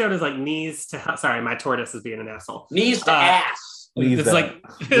strike zone is like knees to. Sorry, my tortoise is being an asshole. Knees to ass. It's like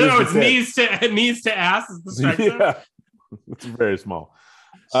knees to ass is the strike zone. Yeah, it's very small.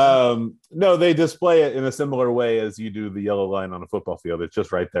 No, they display it in a similar way as you do the yellow line on a football field. It's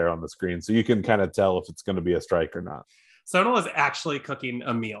just right there on the screen, so you can kind of tell if it's going to be a strike or not. Sonal is actually cooking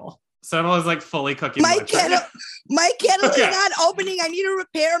a meal. Sonal is like fully cooking. My kettle is not opening. I need a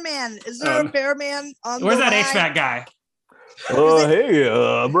repairman. Is there a repairman on? Where's the that line? HVAC guy? Hey,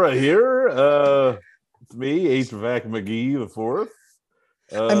 I'm right here. It's me, HVAC McGee the fourth.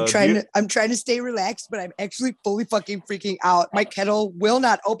 I'm trying to stay relaxed, but I'm actually fully fucking freaking out. My kettle will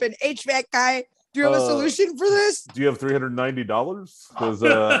not open. HVAC guy, do you have a solution for this? Do you have $390? Because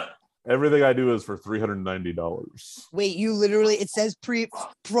everything I do is for $390. Wait, you literally, it says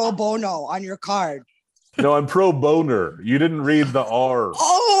pro bono on your card. No, I'm pro boner. You didn't read the R.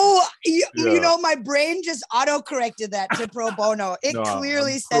 Oh, my brain just auto-corrected that to pro bono. It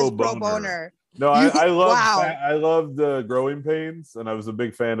clearly says pro boner. No, I love the Growing Pains, and I was a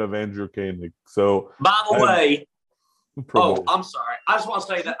big fan of Andrew Koenig. So, by the way, I'm sorry. I just want to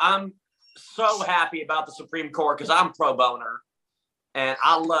say that I'm so happy about the Supreme Court because I'm pro boner, and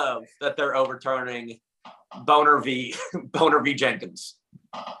I love that they're overturning Boner v. Jenkins.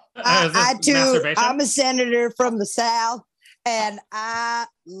 I too. I'm a senator from the South, and I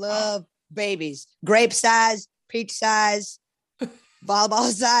love babies. Grape size, peach size, volleyball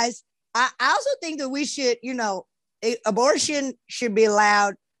size. I also think that we should, abortion should be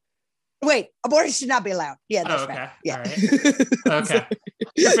allowed. Wait, abortion should not be allowed. Yeah, that's okay. Right. Yeah. All right. Okay.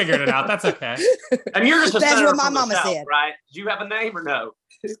 You're figuring it out. That's okay. And you're just that's what my mama said. Right? Do you have a name or no?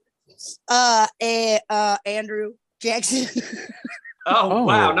 Andrew Jackson. Oh,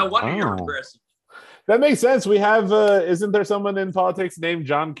 wow. No wonder you're aggressive. That makes sense. We have, isn't there someone in politics named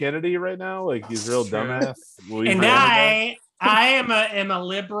John Kennedy right now? Like, he's real dumbass. And I am a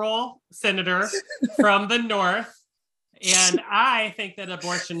liberal senator from the North, and I think that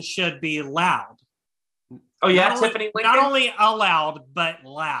abortion should be loud. Oh, yeah, Tiffany Lincoln? Not only allowed, but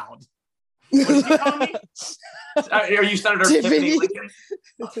loud. What did you call me? Are you Senator Tiffany Lincoln?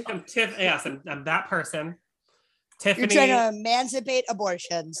 Yes, I'm that person. Tiffany. You're trying to emancipate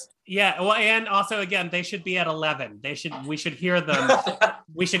abortions. Yeah, well, and also again, they should be at 11. We should hear them.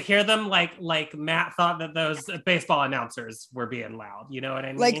 We should hear them like Matt thought that those baseball announcers were being loud. You know what I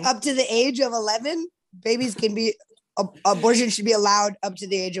mean? Like up to the age of 11, babies can be abortion should be allowed up to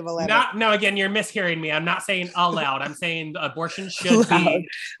the age of 11. No, again, you're mishearing me. I'm not saying allowed. I'm saying abortion should be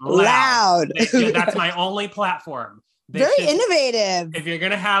loud. That's my only platform. Very innovative. If you're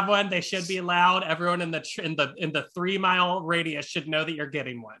gonna have one, they should be loud. Everyone in the 3-mile radius should know that you're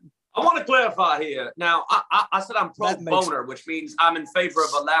getting one. I want to clarify here. Now, I said I'm pro boner, which means I'm in favor of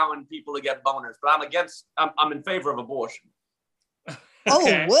allowing people to get boners, but I'm in favor of abortion. Okay.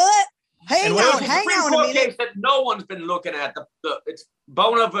 Oh, what? Hang on a minute. Case that no one's been looking at it's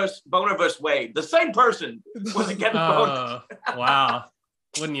Boner versus Wade. The same person was against boner. Wow,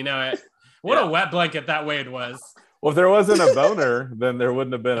 wouldn't you know it? What a wet blanket that Wade was. Well, if there wasn't a boner, then there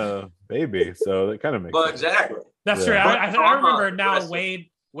wouldn't have been a baby. So that kind of makes sense. Exactly. That's true. I remember now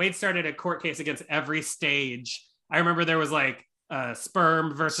Wade started a court case against every stage. I remember there was like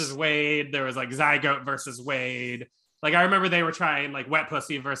sperm versus Wade. There was like zygote versus Wade. Like I remember they were trying like wet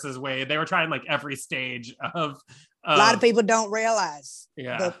pussy versus Wade. They were trying like every stage of. A lot of people don't realize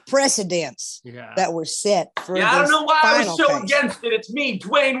the precedents that were set for. Yeah, I don't know why I was so against it. It's me,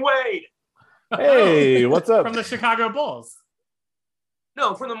 Dwayne Wade. Hey, what's up? From the Chicago Bulls.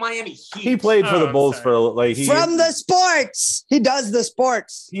 No, from the Miami Heat. He played for the Bulls from the sports. He does the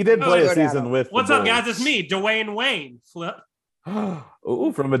sports. He did play a season with. What's up, guys? It's me, Dwayne Wayne. Flip.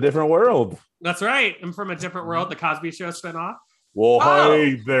 Ooh, from a different world. That's right. I'm from a different world. The Cosby Show spinoff. Well,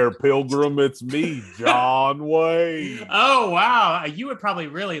 hey there, Pilgrim. It's me, John Wayne. Oh, wow. You would probably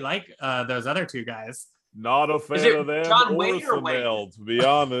really like those other two guys. Not a fan of them John or Wayne Samel, to be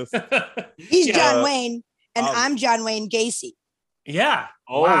honest. He's John Wayne, and I'm John Wayne Gacy. Yeah.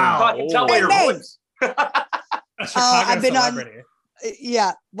 Oh, wow. I can tell by your voice. I've been celebrity.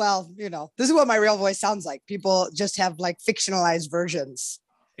 Yeah, well, this is what my real voice sounds like. People just have like fictionalized versions.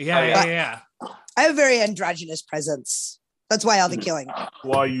 Yeah. I have a very androgynous presence. That's why all the killing.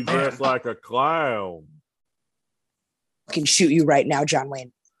 Why you dress like a clown? I can shoot you right now, John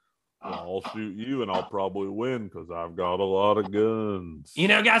Wayne. I'll shoot you and I'll probably win because I've got a lot of guns.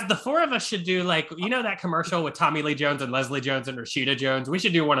 Guys, the four of us should do that commercial with Tommy Lee Jones and Leslie Jones and Rashida Jones. We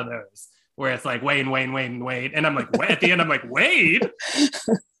should do one of those where it's like Wayne. And I'm like, at the end, I'm like, Wade?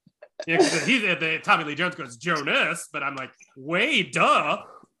 He's at the Tommy Lee Jones goes, Jonas. But I'm like, Wade, duh.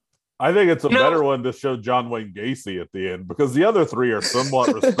 I think it's a better one to show John Wayne Gacy at the end because the other three are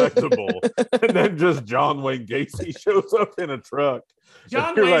somewhat respectable. And then just John Wayne Gacy shows up in a truck.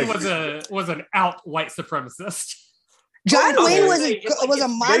 John Wayne was an out white supremacist. John Wayne was a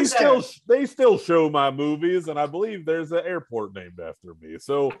monster. They still show my movies, and I believe there's an airport named after me.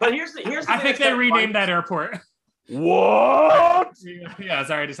 So, but here's the I think they renamed that airport. What? Yeah,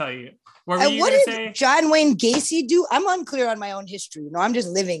 sorry to tell you. What did John Wayne Gacy do? I'm unclear on my own history. I'm just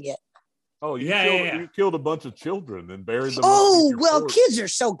living it. Oh, you killed a bunch of children and buried them. Oh, well, kids are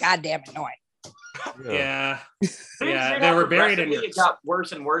so goddamn annoying. Yeah. They were buried in it got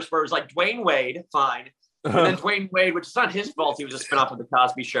worse and worse where it was like Dwayne Wade, fine. And then Dwayne Wade, which is not his fault, he was a spinoff of the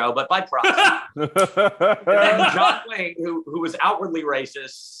Cosby Show, but by proxy. And then John Wayne, who was outwardly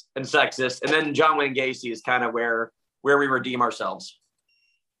racist and sexist, and then John Wayne Gacy is kind of where we redeem ourselves.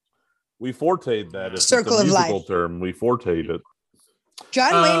 We forteed that. It's Circle a of musical life. term. We forteed it.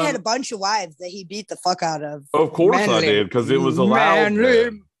 John Wayne had a bunch of wives that he beat the fuck out of. Of course I did, because it was allowed.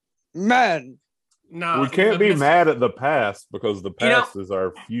 Man. No, we can't be mad at the past because the past is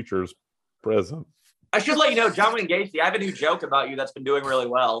our future's present. I should let you know, John Wayne Gacy, I have a new joke about you that's been doing really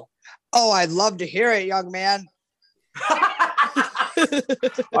well. Oh, I'd love to hear it, young man.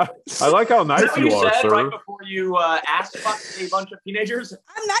 I like how nice you are, sir. Right before you ass fucked a bunch of teenagers.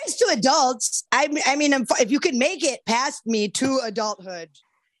 I'm nice to adults. I mean, if you can make it past me to adulthood,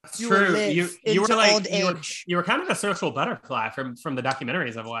 that's true. You were like old age. You were kind of a social butterfly from the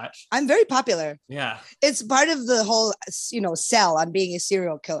documentaries I've watched. I'm very popular. Yeah, it's part of the whole sell on being a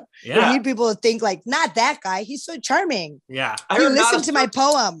serial killer. Yeah, I need people to think like, not that guy. He's so charming. Yeah, you listen to my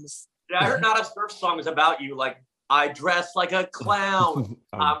poems. Yeah, I heard Not a Surf Song is about you. Like, I dress like a clown.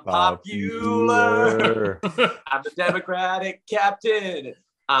 I'm popular. I'm the Democratic captain.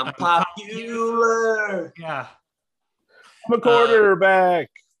 I'm popular. Yeah, I'm a quarterback.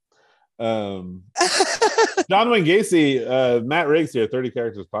 John Wayne Gacy, Matt Riggs here, 30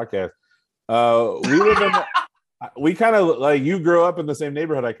 Characters Podcast. We kind of like, you grew up in the same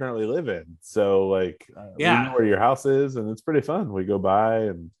neighborhood I currently live in. So we know where your house is, and it's pretty fun. We go by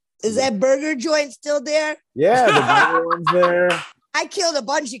and. Is that burger joint still there? Yeah, the burger one's there. I killed a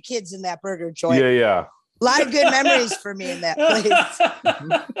bunch of kids in that burger joint. Yeah. A lot of good memories for me in that place.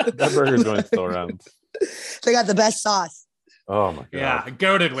 That burger joint's still around. They got the best sauce. Oh my god. Yeah,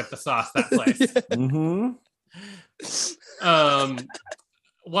 goated with the sauce, that place. Mm-hmm.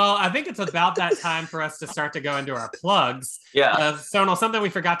 Well, I think it's about that time for us to start to go into our plugs. Yeah. Sonal, something we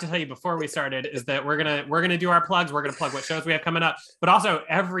forgot to tell you before we started is that we're gonna do our plugs. We're gonna plug what shows we have coming up, but also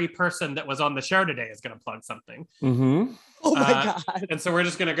every person that was on the show today is gonna plug something. Mm-hmm. Oh my god! And so we're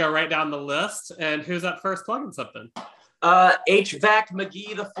just gonna go right down the list. And who's up first plugging something? HVAC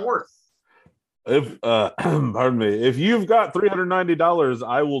McGee the Fourth. If pardon me, if you've got $390,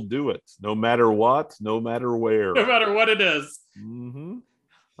 I will do it, no matter what, no matter where, no matter what it is. Mm-hmm.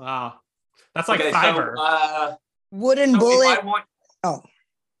 Wow, that's like Fiverr. So, wooden bullet.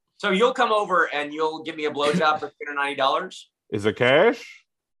 So you'll come over and you'll give me a blowjob for $390? Is it cash?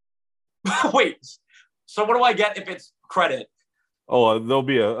 Wait. So what do I get if it's credit? Oh, there'll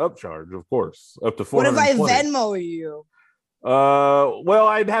be an upcharge, of course, up to $420. What if I Venmo you? Well,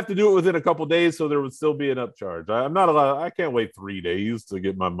 I'd have to do it within a couple days, so there would still be an upcharge. I'm not allowed. I can't wait 3 days to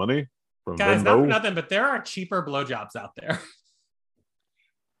get my money from guys. Venmo. Not for nothing, but there are cheaper blowjobs out there.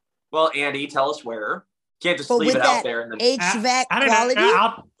 Well, Andy, tell us where. Can't just leave it out there. And then... HVAC quality?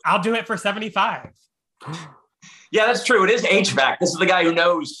 I'll do it for $75. Yeah, that's true. It is HVAC. This is the guy who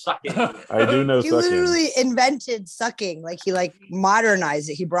knows sucking. I do know he sucking. He literally invented sucking. Like, he modernized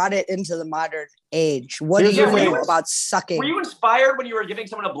it. He brought it into the modern age. What do you know about sucking? Were you inspired when you were giving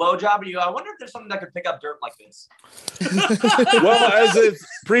someone a blowjob and you go, I wonder if there's something that could pick up dirt like this? Well, as it's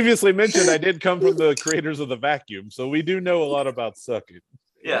previously mentioned, I did come from the creators of the vacuum, so we do know a lot about sucking.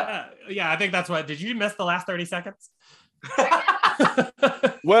 Yeah, I think that's what. Did you miss the last 30 seconds?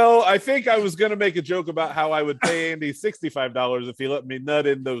 Well, I think I was going to make a joke about how I would pay Andy $65 if he let me nut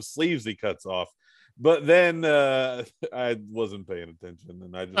in those sleeves he cuts off. But then I wasn't paying attention,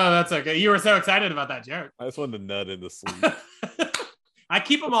 and I just. Oh, that's okay. You were so excited about that joke. I just wanted to nut in the sleeve. I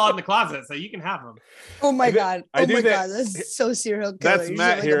keep them all in the closet, so you can have them. Oh my god! Oh my god! This is so serial killer. That's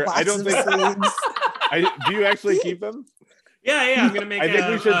Matt here. I don't think. Do you actually keep them? Yeah. I'm gonna make. I think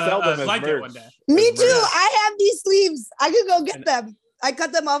we should sell them as merch. One day. Me too. I have these sleeves. I could go get them. I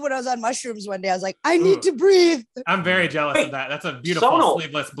cut them off when I was on mushrooms one day. I was like, I need to breathe. I'm very jealous of that. That's a beautiful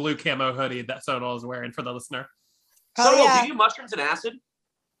sleeveless blue camo hoodie that Sonal is wearing for the listener. Sonal, do you do mushrooms and acid?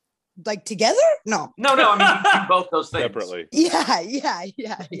 Like together? No. I mean, you do both those things separately. Yeah. If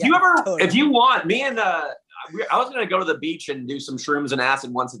you ever, totally. If you want, me and I was gonna go to the beach and do some shrooms and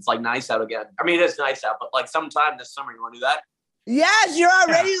acid once it's like nice out again. I mean, it is nice out, but like sometime this summer, you want to do that? Yes, you're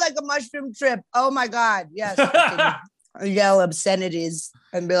already like a mushroom trip. Oh my god, yes. Yell obscenities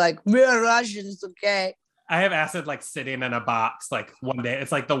and be like, we're Russians, okay? I have acid like sitting in a box like one day.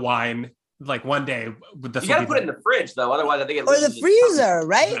 It's like the wine. Like one day, this you gotta put it in the fridge though, otherwise I think it. Or the freezer,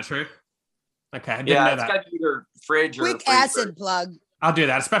 right? Is that true? Okay, I didn't know that. Gotta be either fridge or quick acid plug. I'll do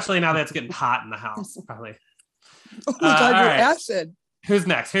that, especially now that it's getting hot in the house. Probably. Oh my god, your acid. Who's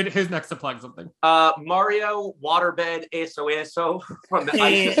next? Who's next to plug something? Mario Waterbed Eso from the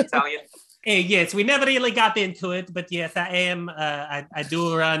Ice Italian. Yes, we never really got into it, but yes, I am. I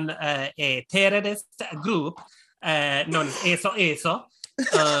do run a terrorist group known as Eso.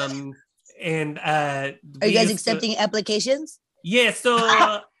 And are you guys accepting applications? Yes. So,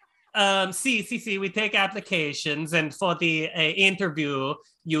 we take applications, and for the interview,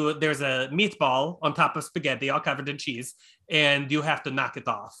 there's a meatball on top of spaghetti, all covered in cheese, and you have to knock it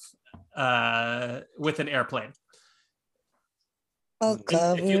off with an airplane.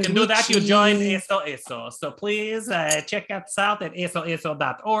 If you can do that, you join Eso. So please check us out at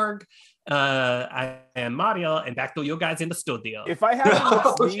eso.org. I am Mario, and back to you guys in the studio. If I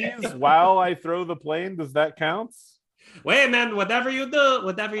have to sneeze while I throw the plane, does that count? Wait, man, whatever you do,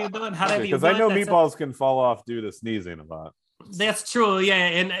 and however you do it. Because I know meatballs can fall off due to sneezing a lot. That's true, yeah.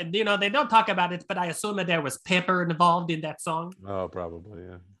 And, they don't talk about it, but I assume that there was pepper involved in that song. Oh, probably,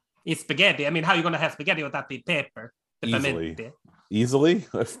 yeah. It's spaghetti. I mean, how are you going to have spaghetti without the pepper? Easily?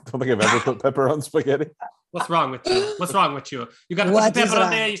 I don't think I've ever put pepper on spaghetti. What's wrong with you? You got to put the pepper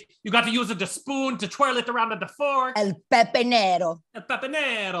on there. You got to use the spoon to twirl it around with the fork. El pepenero. That's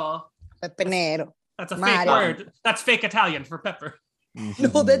a fake word. That's fake Italian for pepper.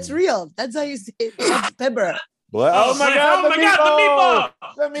 No, that's real. That's how you say it. That's pepper. Oh my god,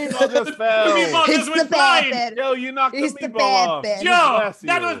 the meatball just fell. The meatball just went flying. Yo, you knocked the meatball off. Yo,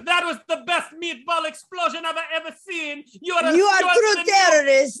 that was the best meatball explosion I've ever seen. You are true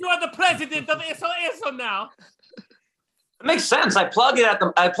terrorist. You are the president of Eso now. It makes sense. I plug it at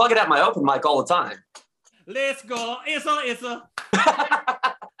my open mic all the time. Let's go. Eso.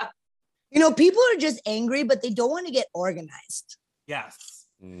 People are just angry, but they don't want to get organized. Yes.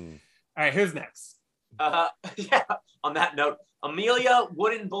 All right, who's next? On that note, Amelia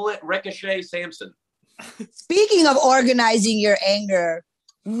Wooden Bullet Ricochet Sampson. Speaking of organizing your anger,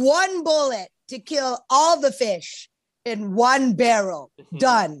 one bullet to kill all the fish in one barrel.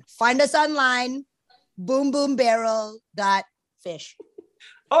 Done. Find us online. boomboombarrel.fish.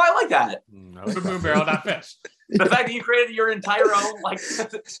 Oh, I like that. boomboombarrel.fish. The fact that you created your entire own web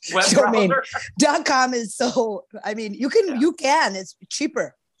browser. .com is so. I mean, you can. It's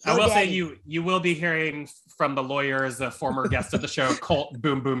cheaper. I will say you will be hearing from the lawyer as a former guest of the show, Colt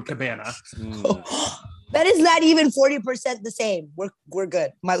Boom Boom Cabana. That is not even 40% the same. We're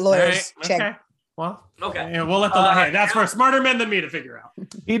good. My lawyers check. Okay. Well, okay. And we'll let that's for smarter men than me to figure out.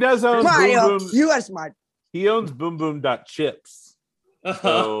 He does own Mario, Boom Boom. You are smart. He owns boomboom.chips.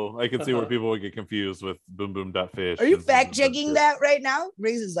 So I can see where people would get confused with boomboom.fish. Are you fact checking that right now?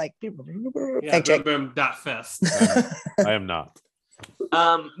 Raises is like fact check. Boomboom.fest. I am not.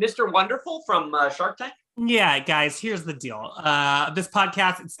 Mr. Wonderful from Shark Tank. Yeah, guys, here's the deal. This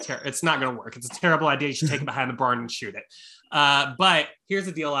podcast, it's not going to work. It's a terrible idea. You should take it behind the barn and shoot it. But here's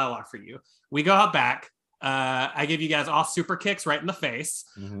the deal I'll offer you. We go out back. I give you guys all super kicks right in the face.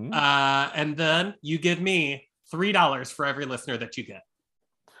 Mm-hmm. And then you give me $3 for every listener that you get.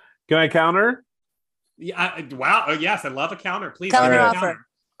 Can I counter? Yeah. Wow. Oh, yes. I love a counter. Please. Counter offer.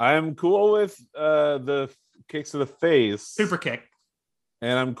 I am cool with the kicks to the face. Super kick.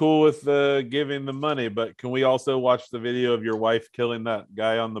 And I'm cool with giving the money, but can we also watch the video of your wife killing that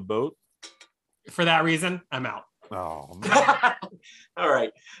guy on the boat? For that reason, I'm out. Oh, man. All right.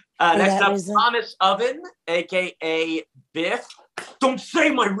 Next up, Thomas Oven, a.k.a. Biff. Don't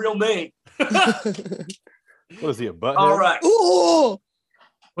say my real name. What is he, a butthead? All right. Ooh.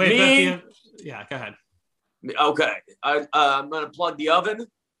 Wait, yeah, go ahead. Okay. I'm going to plug the oven.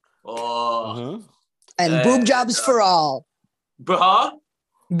 And boob jobs for all. Huh?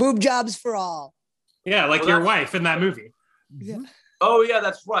 Boob jobs for all. Yeah, like your wife in that movie. Yeah. Oh, yeah,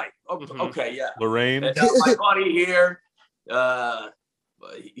 that's right. Okay, yeah. Lorraine. And, my buddy here,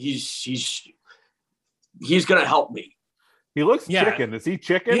 he's going to help me. He looks chicken. Is he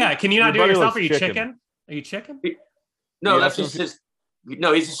chicken? Yeah, can you not do it yourself? Are you chicken? Are you chicken? No, that's just his...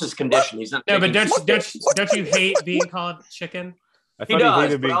 No, he's just his condition. He's not. No, but don't you hate being called chicken? I thought he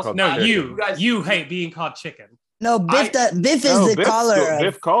hated being called no, chicken. you hate being called chicken. No, Biff is the caller.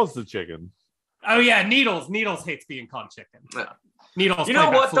 Biff calls the chicken. Oh yeah, Needles hates being called chicken. Yeah. Needles. You know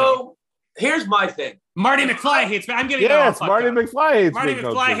what though? Here's my thing. Marty McFly hates. I'm getting Marty McFly hates. Marty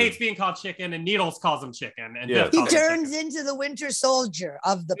McFly hates being called chicken, and Needles calls him chicken. And he turns into the Winter Soldier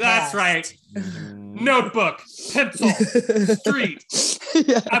of the past. That's right. Notebook, pencil, street,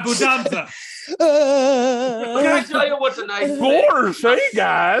 Abu Danza. Can I tell you what's a nice Gosh, hey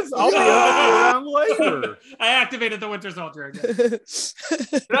guys, I'll be around later. I activated the Winter Soldier again.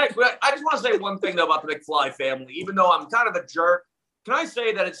 I just want to say one thing though about the McFly family. Even though I'm kind of a jerk, can I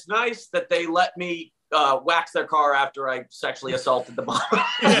say that it's nice that they let me wax their car after I sexually assaulted the mom?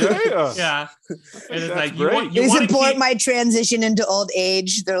 Yeah. It is like you support my transition into old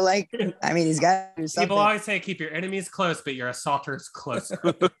age. They're like, I mean, he's got to do something. People always say keep your enemies close, but your assaulters closer.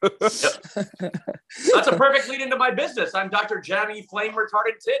 That's a perfect lead into my business. I'm Dr. Jenny Flame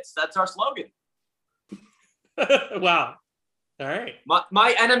Retarded Tits. That's our slogan. Wow. All right.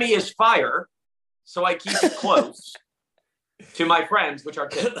 My enemy is fire, so I keep it close to my friends, which are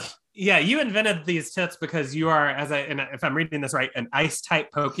tits. Yeah, you invented these tits because you are, if I'm reading this right, an ice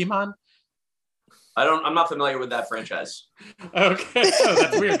type Pokemon. I'm not familiar with that franchise. Okay,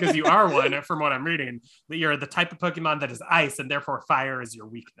 that's weird because you are one. From what I'm reading, that you're the type of Pokemon that is ice, and therefore fire is your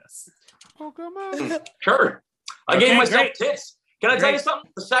weakness. Pokemon. Sure. I gave myself tits. Can I tell you something?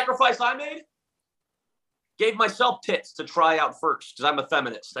 The sacrifice I made. Gave myself tits to try out first because I'm a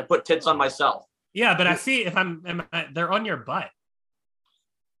feminist. I put tits on myself. Yeah, but I see they're on your butt.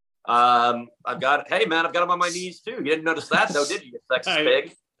 I've got them on my knees too. You didn't notice that though, did you? Sexist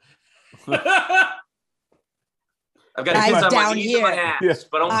pig. I've got tits on my knees and my ass,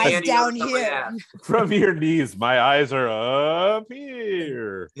 but only eyes down here. From your knees, my eyes are up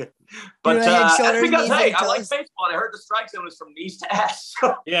here. But that's because I like baseball. And I heard the strike zone is from knees to ass.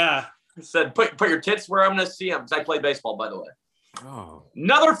 Yeah. I said put your tits where I'm going to see them because I play baseball, by the way. Oh.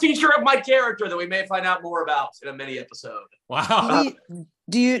 Another feature of my character that we may find out more about in a mini episode. Wow.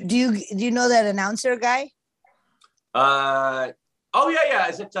 Do you know that announcer guy? Oh yeah.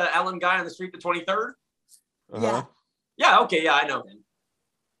 Is it Alan Guy on the street, the 23rd? Yeah. Yeah. Okay. Yeah, I know him.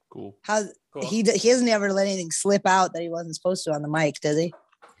 Cool. Cool. He hasn't ever let anything slip out that he wasn't supposed to on the mic, does he?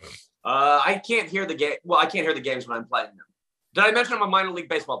 I can't hear the game. Well, I can't hear the games when I'm playing them. Did I mention I'm a minor league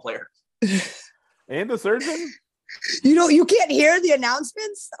baseball player? And a surgeon? You can't hear the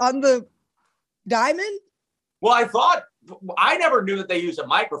announcements on the diamond? Well, I never knew that they used a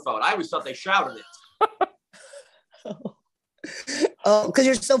microphone. I always thought they shouted it. Oh, because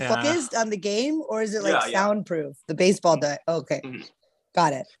you're so focused on the game, or is it like soundproof? The baseball okay. Mm-hmm.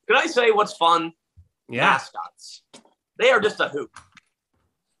 Got it. Can I say what's fun? Yeah. Mascots. They are just a hoot.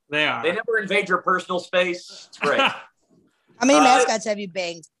 They are. They never invade your personal space. It's great. How many mascots have you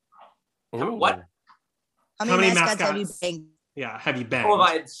banged? What? How many mascots have you banged? Yeah, have you banged? Who have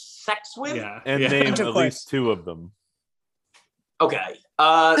I had sex with? Yeah. And name at least 2 of them. Okay.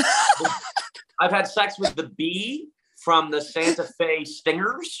 I've had sex with the bee from the Santa Fe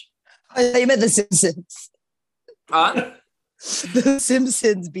Stingers. I thought you meant the Simpsons. The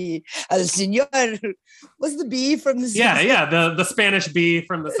Simpsons bee. Senor. What's the bee from the Simpsons? Yeah, the Spanish bee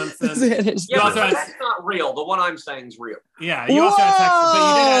from the Simpsons. But that's not real. The one I'm saying is real. Yeah, you also had sex,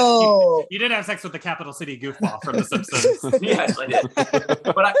 but you did have sex with the capital city goofball from the Simpsons. Yes, I did.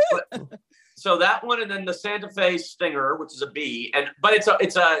 So that one, and then the Santa Fe Stinger, which is a bee, but it's a.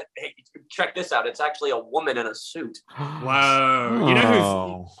 Hey, check this out. It's actually a woman in a suit.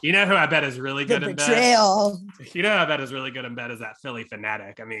 Whoa! You know who I bet is really good in bed. You know who I bet is really good in bed is that Philly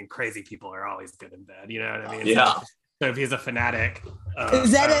fanatic. I mean, crazy people are always good in bed. You know what I mean? Yeah. So if he's a fanatic,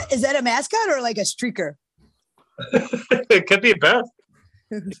 is that a mascot or like a streaker? It could be both.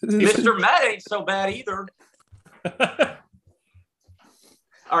 Mr. Met ain't so bad either.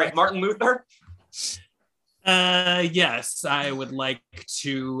 All right, Martin Luther. Yes, I would like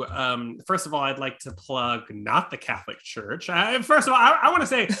to. First of all, I'd like to plug not the Catholic Church. First of all, I want to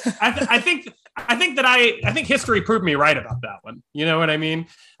say I think history proved me right about that one. You know what I mean?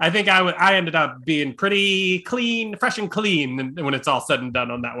 I think I ended up being pretty clean, fresh and clean when it's all said and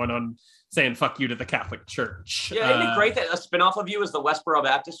done on that one. On saying fuck you to the Catholic Church. Yeah, isn't it great that a spinoff of you is the Westboro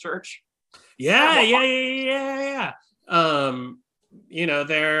Baptist Church? Yeah.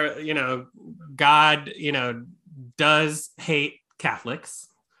 God, does hate Catholics.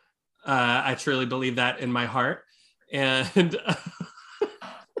 I truly believe that in my heart. And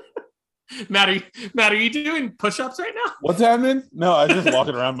Matt, are you doing push-ups right now? What's happening? No, I'm just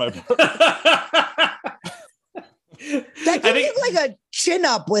walking around my. That looked like a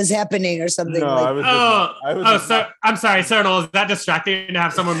chin-up was happening or something. No, I'm sorry, Cernal. Is that distracting to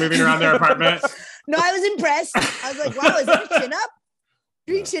have someone moving around their apartment? No, I was impressed. I was like, wow, is that a chin-up?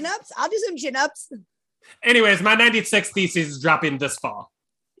 Doing chin-ups? I'll do some chin-ups. Anyways, my 96 thesis is dropping this fall.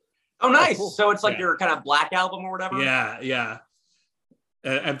 Oh, nice. Cool. So it's like your kind of black album or whatever? Yeah.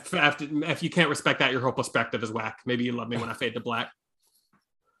 If you can't respect that, your whole perspective is whack. Maybe you love me when I fade to black.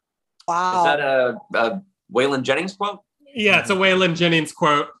 Wow. Is that a Waylon Jennings quote? Yeah, it's a Waylon Jennings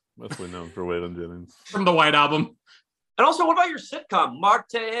quote. Mostly known for Waylon Jennings. From the White Album. And also, what about your sitcom,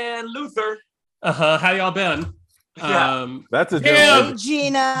 Martin Luther? How y'all been? Yeah. That's a damn,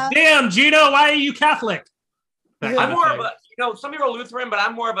 Gina. Damn, Gina, why are you Catholic? I'm more of a, some people are Lutheran, but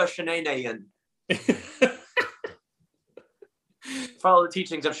I'm more of a Shananean. Follow the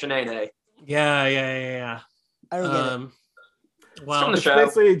teachings of Shanae. Yeah. I don't get it. Well, it's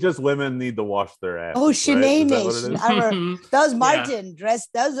basically just women need to wash their ass. Oh, Shanae. That was Martin dressed.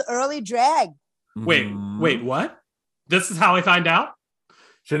 That was early drag. Wait, what? This is how I find out?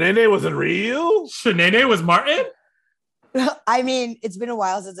 Shanae wasn't real? Shanae was Martin? I mean, it's been a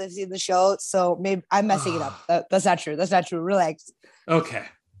while since I've seen the show, so maybe I'm messing it up. That's not true. Relax. Okay.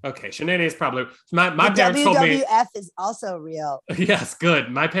 Shanae is probably my parents told me WWF is also real. Yes, good.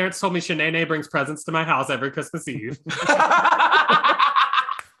 My parents told me Shanae brings presents to my house every Christmas Eve.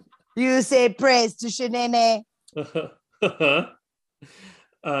 You say praise to Shanae. Praise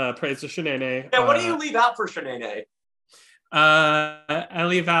to Shanae. Yeah, what do you leave out for Shanae? I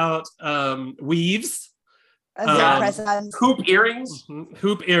leave out weaves. Hoop earrings.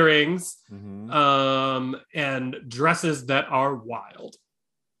 Hoop earrings. And dresses that are wild.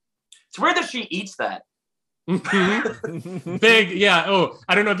 It's weird that she eats that. Big, yeah. Oh,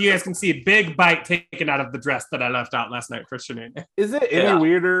 I don't know if you guys can see a big bite taken out of the dress that I left out last night for Shanae. Is it any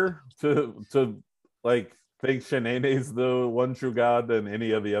weirder to like think Shanae's the one true God than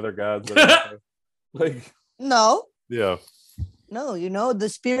any of the other gods? Like, no. Yeah. No, the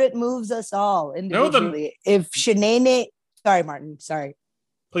spirit moves us all individually. If Shanae, sorry, Martin, sorry.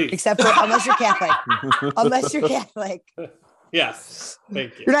 Please. Except for unless you're Catholic. Yes,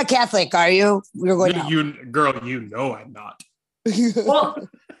 thank you. You're not Catholic, are you? We're going out. I'm not. Well,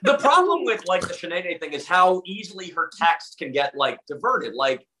 the problem with like the Shanae thing is how easily her text can get like diverted.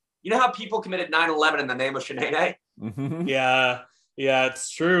 Like, you know how people committed 9/11 in the name of Shanae? Yeah, it's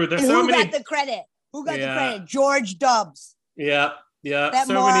true. There's Who got the credit? Who got the credit? George Dubs. Yeah. That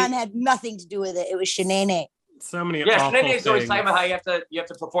moron had nothing to do with it. It was Shanae. So many. Yeah, Shanae's always talking about how you have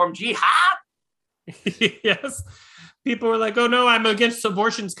to perform jihad. Yes. People were like, oh no, I'm against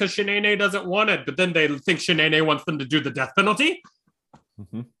abortions because Shanae doesn't want it. But then they think Shanae wants them to do the death penalty.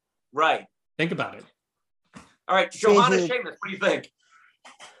 Right. Think about it. All right, Johanna Seamus, what do you think?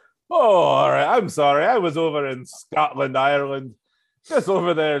 Oh, all right. I'm sorry. I was over in Scotland, Ireland. Just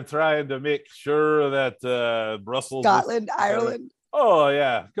over there trying to make sure that Brussels... Scotland, Ireland. Oh,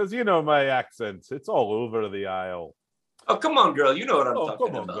 yeah. Because my accent. It's all over the aisle. Oh, come on, girl. You know what I'm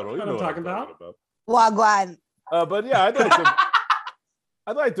talking about. Girl. You know what I'm talking about. Wagwan. But yeah,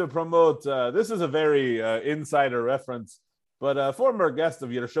 I'd like to promote. This is a very insider reference, but a former guest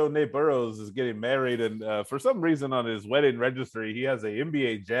of your show, Nate Burrows, is getting married, and for some reason on his wedding registry, he has a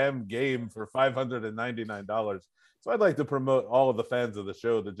NBA Jam game for $599. So I'd like to promote all of the fans of the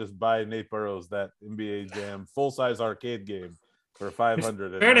show to just buy Nate Burrows that NBA Jam full-size arcade game for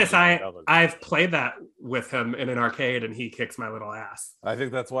 $500. Fairness, I've played that with him in an arcade, and he kicks my little ass. I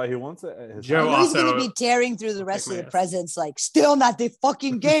think that's why he wants it. Joe he's going to be tearing through the rest of the presents, like, still not the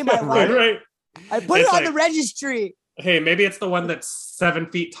fucking game I want. Right. I put it on the registry. Hey, maybe it's the one that's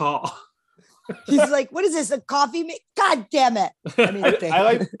 7 feet tall. He's like, what is this? A coffee? God damn it.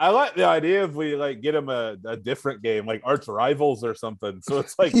 I like the idea if we like get him a different game, like Arch Rivals or something. So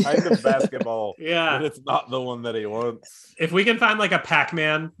it's like kind of basketball. Yeah. But it's not the one that he wants. If we can find like a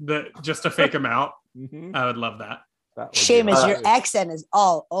Pac-Man that just to fake him out, I would love that. Seamus, your accent is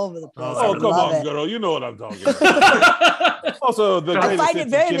all over the place. Oh, come on, girl. You know what I'm talking about. Also, I find it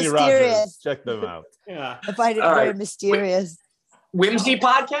very mysterious. Rogers. Check them out. Yeah. I find it very mysterious. Whimsy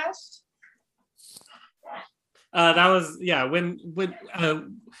podcast? That was, yeah. Whimsy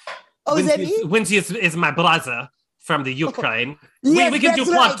is my brother. from the Ukraine. Yes, we can do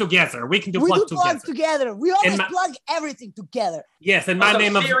that's plug right. together. We can do We plug do plug together. together. We always And plug everything together. Yes, and my Also,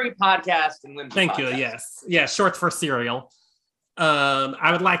 name of Siri podcast and Lindsay thank you. podcast. Yes, yeah, short for Serial. I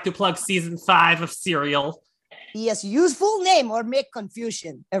would like to plug season 5 of Serial. Yes, use full name or make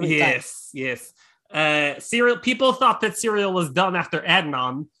confusion every time. Yes. Serial. People thought that Serial was done after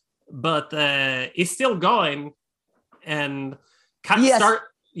Adnan, but it's still going. And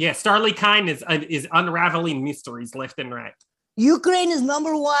Starlee Kine is unraveling mysteries left and right. Ukraine is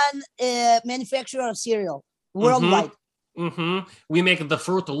number 1 manufacturer of cereal worldwide. Mm-hmm. We make the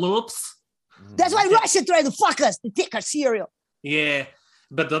Fruit Loops. That's why Russia tried to fuck us to take our cereal. Yeah,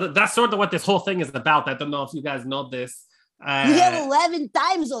 but that's sort of what this whole thing is about. I don't know if you guys know this. We have 11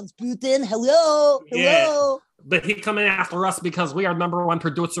 time zones, Putin. Hello. Yeah, but he's coming after us because we are number 1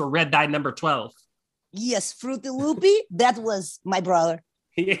 producer, Red Dye number 12. Yes, Fruity Loopy. That was my brother.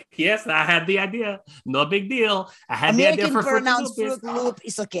 Yes, I had the idea. No big deal. I had American the idea for pronouns Fruity Fruity Loop.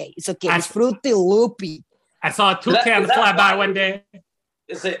 It's okay. It's I- Fruity Loopy. I saw a toucan fly by one day.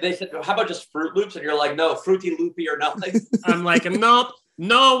 They said, how about just Fruit Loops? And you're like, no, Fruity Loopy or nothing. I'm like, nope,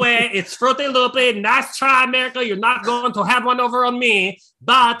 no way. It's Fruity Loopy. Nice try, America. You're not going to have one over on me.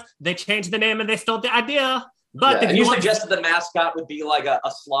 But they changed the name and they stole the idea. But if you suggested the mascot would be like a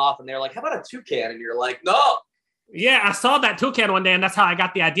sloth, and they're like, how about a toucan? And you're like, no. Yeah, I saw that toucan one day, and that's how I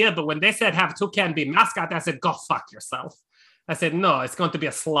got the idea. But when they said have toucan be mascot, I said, go fuck yourself. I said, no, it's going to be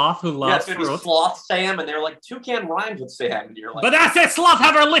a sloth who loves fruit. fruit. Sloth Sam, and they're like, toucan rhymes with Sam. And you're like, but I said sloth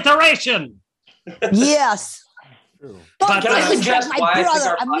have alliteration. Yes. But can I suggest why I think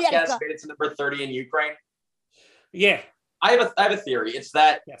our America. podcast made it to number 30 in Ukraine? Yeah. I have a theory. It's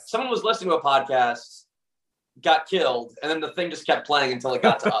that Yes. someone was listening to a podcast, got killed, and then the thing just kept playing until it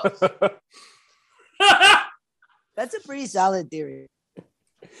got to us. That's a pretty solid theory.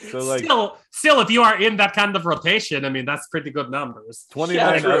 So like still, if you are in that kind of rotation, I mean, that's pretty good numbers.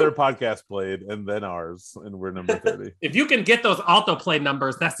 29 Yeah, other podcasts played, and then ours, and we're number 30. If you can get those autoplay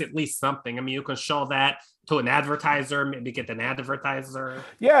numbers, that's at least something. I mean, you can show that to an advertiser, maybe get an advertiser.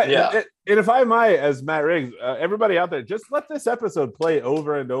 Yeah. Yeah. And if I might, as Matt Riggs, everybody out there, just let this episode play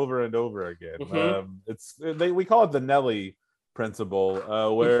over and over and over again. Mhm. We call it the Nelly principle,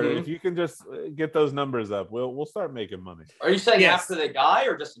 where Mhm. if you can just get those numbers up, we'll start making money. Are you saying Yes. after they die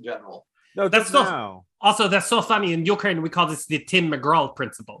or just in general? No, That's just so- now. Also, that's so funny. In Ukraine, we call this the Tim McGraw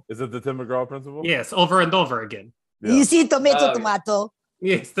principle. Is it the Tim McGraw principle? Yes, over and over again. Yeah. You see tomato, Oh, tomato.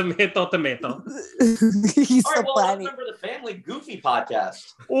 Yes, tomato. He's All so right, well, funny. remember the Family Goofy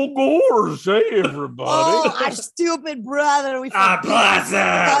podcast. Oh, gosh, hey, everybody. Oh, our stupid brother. We forgot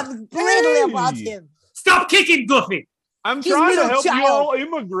Brother. completely Hey. about him. Stop kicking Goofy. I'm He's trying to middle help you child. all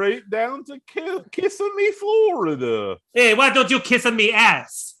immigrate down to Kissimmee, Florida. Hey, why don't you kiss on me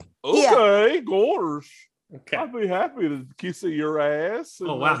ass? Okay, gosh. Okay. I'd be happy to kiss your ass.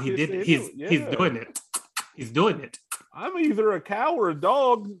 Oh wow, he did. He's doing it. He's doing it. I'm either a cow or a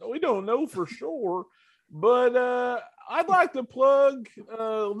dog. We don't know for sure, but I'd like to plug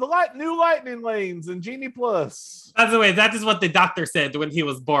the new lightning lanes in Genie Plus. By the way, that is what the doctor said when he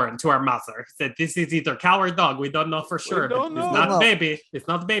was born to our mother. He said this is either cow or dog. We don't know for sure. don't but know. It's not No. baby. It's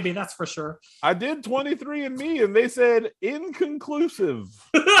not baby. That's for sure. I did 23andMe, and they said inconclusive.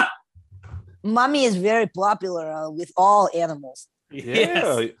 Mommy is very popular with all animals.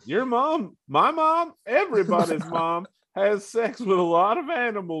 Yeah, your mom, my mom, everybody's mom has sex with a lot of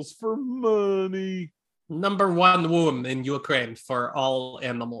animals for money. Number 1 womb in Ukraine for all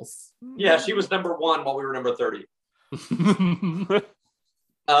animals. Yeah, she was number 1 while we were number 30.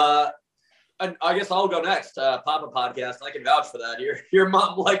 And I guess I'll go next. Papa podcast. I can vouch for that. Your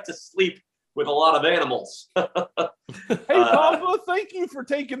mom liked to sleep with a lot of animals. Hey, Papa, thank you for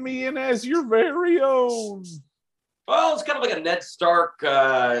taking me in as your very own. Well, it's kind of like a Ned Stark,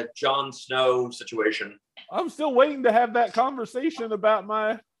 Jon Snow situation. I'm still waiting to have that conversation about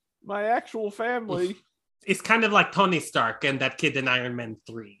my actual family. It's kind of like Tony Stark and that kid in Iron Man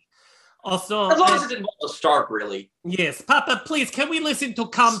 3. Also, As long as it didn't involve a Stark, really. yes, Papa, please, can we listen to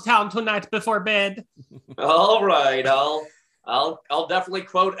Calm Town tonight before bed? All right, I'll definitely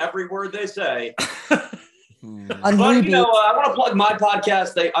quote every word they say. But Unreal. I want to plug my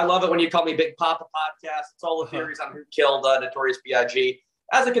podcast. I love it when you call me Big Papa Podcast. It's all the theories on who killed Notorious B.I.G.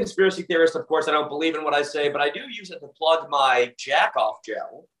 As a conspiracy theorist, of course, I don't believe in what I say, but I do use it to plug my jack-off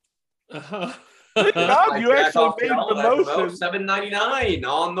gel. Uh-huh. Good job, My you actually jack-off made gel the at motion. $7.99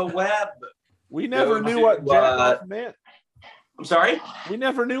 on the web. We never Go knew to, what jack off meant. I'm sorry? We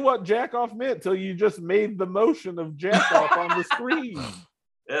never knew what jack off meant till you just made the motion of jack off on the screen.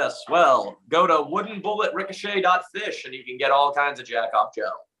 Yes, well, go to woodenbulletricochet.fish and you can get all kinds of jack-off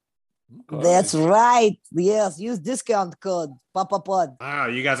gel. That's right. Yes, use discount code PapaPod. Wow,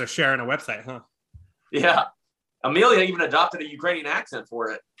 you guys are sharing a website, huh? Yeah. Amelia even adopted a Ukrainian accent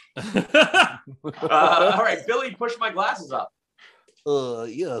for it. All right, Billy, push my glasses up.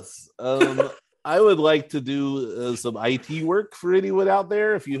 Yes. I would like to do some IT work for anyone out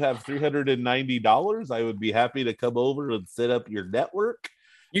there. If you have $390, I would be happy to come over and set up your network.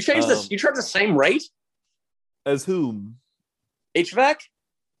 You changed this. You charge the same rate as whom? HVAC.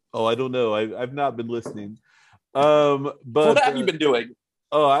 Oh, I don't know. I've not been listening. But what have you been doing?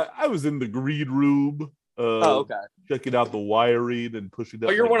 Oh, I was in the green room. Okay. Checking out the wiring and pushing.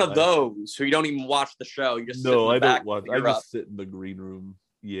 Oh, you're one of those who you don't even watch the show. You just no, I don't watch. I just sit in the green room.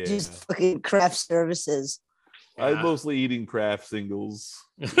 Yeah, just fucking craft services. I'm mostly eating craft singles.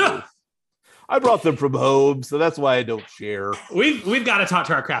 I brought them from home, so that's why I don't share. We've got to talk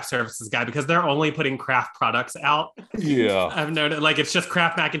to our craft services guy because they're only putting craft products out. Yeah, I've noticed like it's just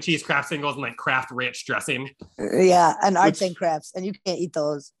Kraft mac and cheese, Kraft singles, and like Kraft rich dressing. Yeah, and arts and crafts, and you can't eat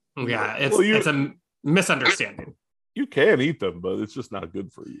those. Yeah, it's a misunderstanding. You can eat them, but it's just not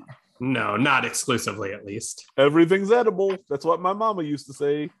good for you. No, not exclusively, at least. Everything's edible. That's what my mama used to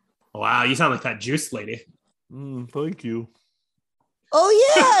say. Wow, you sound like that juice lady. Thank you.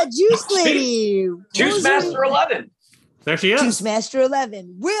 Oh yeah, Juice Lady. Juice Master 11. There she is. Juice Master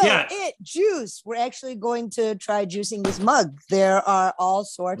 11. It juice? We're actually going to try juicing this mug. There are all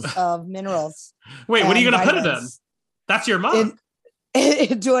sorts of minerals. Wait, what are you going to put it in? That's your mug.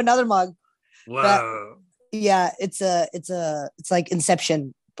 Into another mug. Whoa. It's like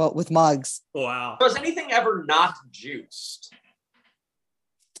Inception, but with mugs. Wow. Was anything ever not juiced?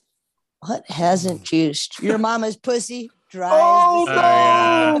 What hasn't juiced? Your mama's pussy dry. Oh no!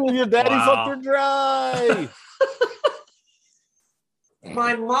 Yeah. Your daddy fucked her dry.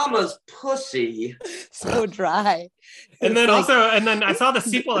 My mama's pussy. So dry. And then and then I saw the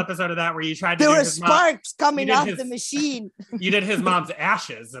sequel episode of that where you tried to. There were sparks coming off the machine. You did his mom's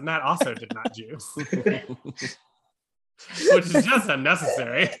ashes, and that also did not juice, which is just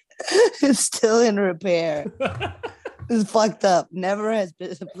unnecessary. It's still in repair. It's fucked up. Never has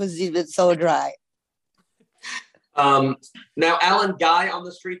pussy been so dry. Now Alan Guy on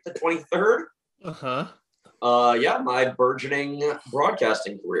the street, the 23rd. Uh-huh. My burgeoning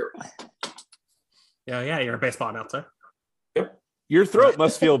broadcasting career. Yeah, you're a baseball announcer. Yep. Your throat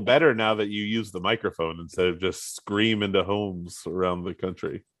must feel better now that you use the microphone instead of just scream into homes around the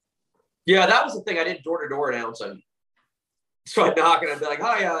country. Yeah, that was the thing. I did door-to-door announcing. So I'd knock and I'd be like,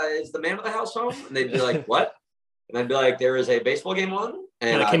 hi, is the man of the house home? And they'd be like, what? And I'd be like, there is a baseball game on.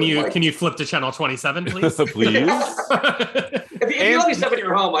 And can you flip to channel 27, please? Please. If you let me step in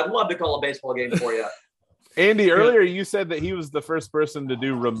your home, I'd love to call a baseball game for you. Andy, earlier you said that he was the first person to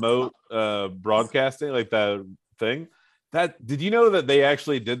do remote broadcasting, like that thing. Did you know that they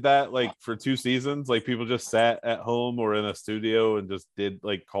actually did that like for 2 seasons? Like people just sat at home or in a studio and just did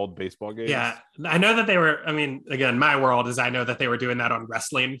like called baseball games. Yeah, I know that they were. I mean, again, my world is I know that they were doing that on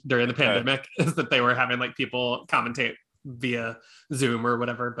wrestling during the pandemic. Is that they were having like people commentate via Zoom or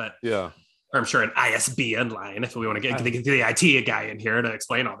whatever. But yeah. Or I'm sure an ISBN line if we want to get the IT guy in here to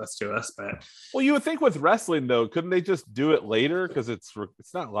explain all this to us. But well, you would think with wrestling though, couldn't they just do it later because it's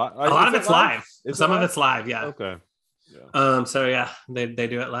not live? A lot of it's live. Some of it's live. Yeah. Okay. Yeah. So yeah, they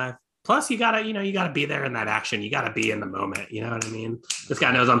do it live. Plus, you gotta be there in that action. You gotta be in the moment. You know what I mean? This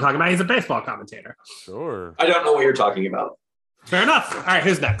guy knows what I'm talking about. He's a baseball commentator. Sure. I don't know what you're talking about. Fair enough. All right,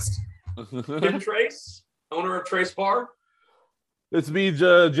 who's next? Jim Trace, owner of Trace Bar. It's me,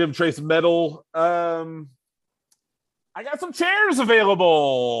 Jim Trace Metal. I got some chairs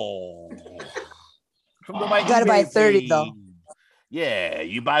available. You gotta buy 30 though. Yeah,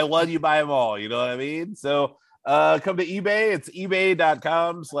 you buy one, you buy them all. You know what I mean? So come to eBay. It's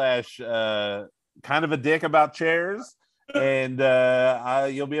ebay.com/ kind of a dick about chairs. And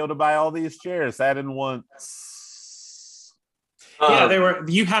you'll be able to buy all these chairs. That in once. Yeah,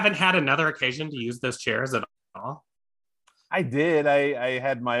 you haven't had another occasion to use those chairs at all? I did. I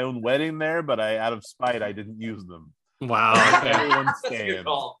had my own wedding there, but out of spite, I didn't use them. Wow. That's a good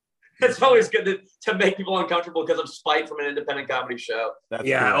call. It's always good to make people uncomfortable because of spite from an independent comedy show. That's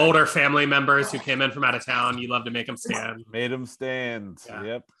older family members who came in from out of town. You love to make them stand. Made them stand. Yeah.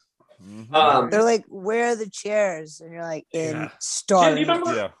 Yep. Mm-hmm. They're like, where are the chairs? And you're like, in storage. Do you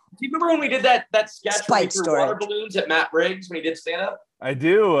remember when we did that sketch where we threw water balloons at Matt Briggs when he did stand up? I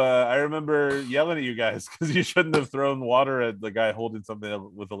do. I remember yelling at you guys because you shouldn't have thrown water at the guy holding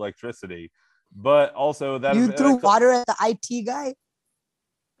something with electricity. But also that you threw water at the IT guy,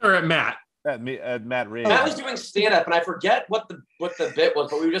 or at Matt. At Matt Riggs. Matt was doing stand up, and I forget what the bit was,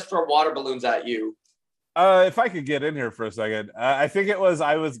 but we would just throw water balloons at you. If I could get in here for a second, I think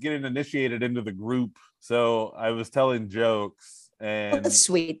I was getting initiated into the group, so I was telling jokes, and That's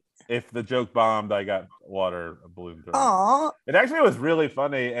sweet. If the joke bombed, I got water balloon. Aww. It actually was really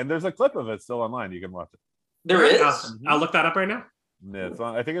funny, and there's a clip of it still online. You can watch it. There is. I'll look that up right now. Yeah,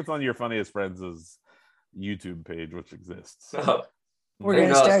 I think it's on your funniest friends' YouTube page, which exists. Oh. We're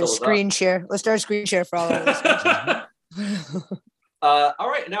gonna start a screen share. Let's start a screen share for all of us. All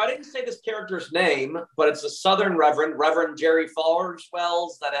right. Now I didn't say this character's name, but it's a Southern Reverend Jerry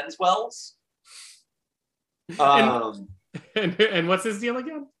Fallerswells that ends Wells. And what's his deal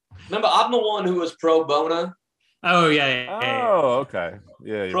again? Remember, I'm the one who was pro bono. Oh yeah. Oh, okay.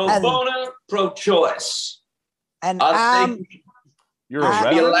 Yeah. Pro bono, pro choice. And you're a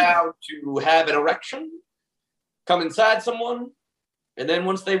be allowed to have an erection, come inside someone, and then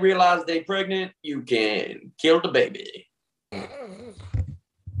once they realize they're pregnant, you can kill the baby.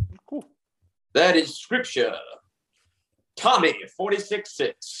 Cool. That is scripture. Tommy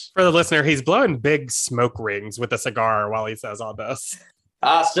 46.6. For the listener, he's blowing big smoke rings with a cigar while he says all this.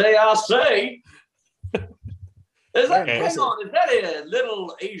 I say. Hang on, is that a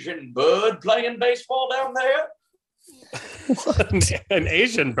little Asian bird playing baseball down there? An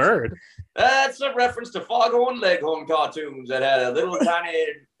Asian bird? That's a reference to Foghorn Leghorn cartoons that had a little tiny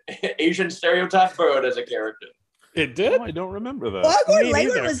Asian stereotype bird as a character. It did? Oh, I don't remember that. Foghorn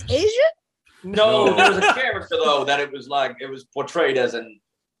Leghorn was Asian? No, there was a character though that it was portrayed as an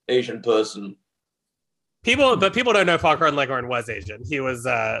Asian person. People don't know Foghorn Leghorn was Asian. He was,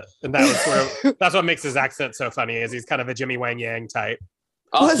 and that was sort of that's what makes his accent so funny. Is he's kind of a Jimmy Wang Yang type.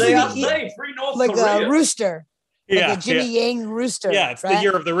 I'll say, free North like Korea. A rooster, like yeah, a Jimmy Yang rooster. Yeah, it's right? the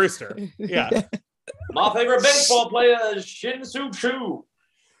year of the rooster. Yeah. My favorite baseball player is Shin Soo Choo.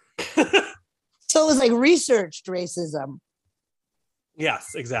 So it was like researched racism.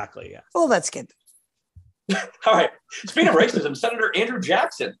 Yes, exactly. Yeah. Oh, that's good. All right. Speaking of racism, Senator Andrew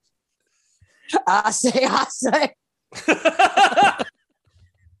Jackson. I say.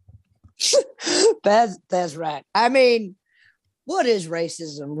 That's right. I mean, what is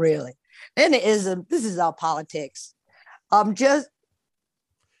racism really? And this is all politics. That's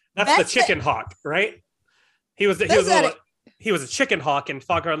the chicken hawk, right? He was a chicken hawk, and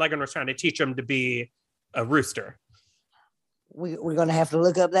Foghorn Leghorn was trying to teach him to be a rooster. We're going to have to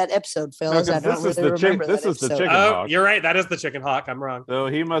look up that episode, fellas. No, this is the chicken hawk. You're right. That is the chicken hawk. I'm wrong. So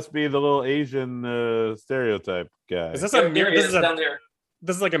he must be the little Asian stereotype guy. Is this a mirror?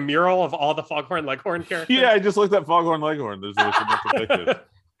 This is like a mural of all the Foghorn Leghorn characters. Yeah, I just looked at Foghorn Leghorn. There's some depicted.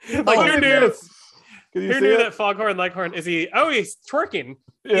 Like who knew that Foghorn Leghorn is he? Oh, he's twerking.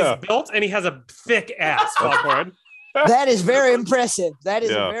 Yeah. He's built and he has a thick ass. Foghorn. That is very impressive. That is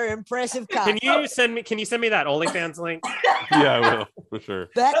a very impressive cock. Can you send me that OnlyFans link? Yeah, I will for sure.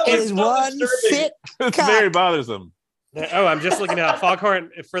 That is one fit It's cock. very bothersome. Oh, I'm just looking at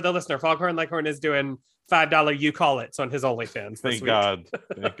Foghorn. For the listener, Foghorn Leghorn is doing $5 you call it on his OnlyFans. Thank God.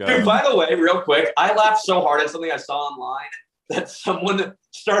 Dude, by the way, real quick, I laughed so hard at something I saw online that someone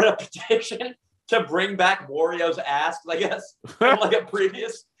started a petition to bring back Wario's ass, I guess, from like a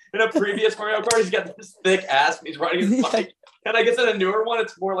previous Mario Kart. He's got this thick ass and he's riding his bike. And I guess in a newer one,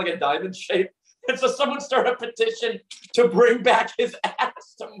 it's more like a diamond shape. And so someone started a petition to bring back his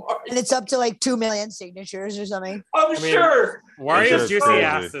ass to Mario. And it's up to like 2 million signatures or something. I'm sure. Wario's juicy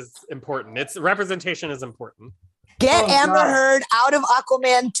ass is important. Its representation is important. Get Amber Heard out of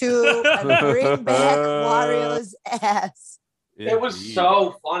Aquaman 2 and bring back Wario's ass. It was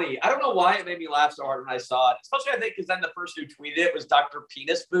so funny. I don't know why it made me laugh so hard when I saw it. Especially, I think, because then the person who tweeted it was Dr.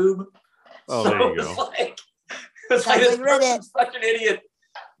 Penis Boob. Oh, so there you go. It was like this person's such an idiot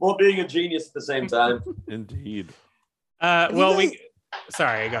while being a genius at the same time. Indeed.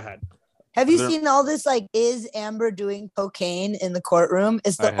 Sorry, go ahead. Have you seen all this? Like, is Amber doing cocaine in the courtroom?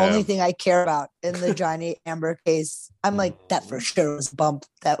 It's the only thing I care about in the Johnny Amber case. I'm like, that for sure was bumped.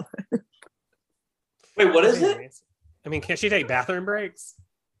 Wait, what is it? I mean, can't she take bathroom breaks?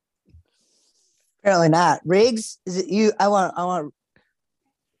 Apparently not. Riggs, is it you? I want.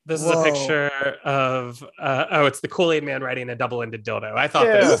 This is a picture of. It's the Kool-Aid man riding a double-ended dildo. I thought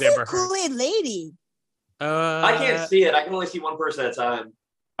that was Amber Heard. Kool-Aid lady. I can't see it. I can only see one person at a time.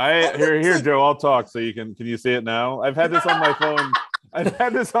 Here, Joe. I'll talk so you can. Can you see it now? I've had this on my phone. I've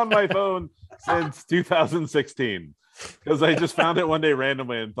had this on my phone since 2016 because I just found it one day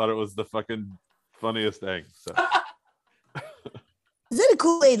randomly and thought it was the fucking funniest thing. So. Is it a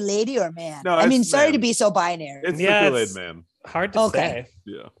Kool-Aid lady or man? No, I mean, sorry man. to be so binary. It's the Kool-Aid man. Hard to say.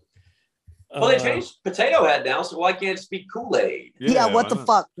 Yeah. Well, they changed Potato Head now, so why can't it speak Kool-Aid? Yeah, what the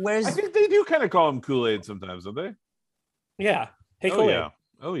fuck? Where's? I think they do kind of call him Kool-Aid sometimes, don't they? Yeah. Hey, Kool-Aid.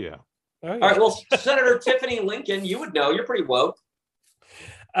 Oh yeah. Oh, yeah. All right. Well, Senator Tiffany Lincoln, you would know. You're pretty woke.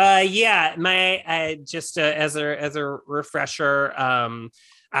 Yeah. Just as a refresher,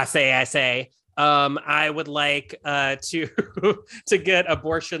 I say. I would like to get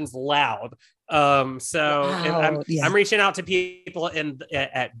abortions loud. I'm reaching out to people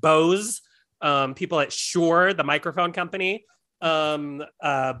at Bose, people at Shure, the microphone company,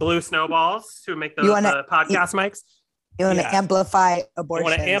 Blue Snowballs, who make the podcast mics. You want to amplify abortions.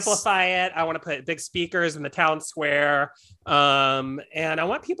 I want to amplify it. I want to put big speakers in the town square. And I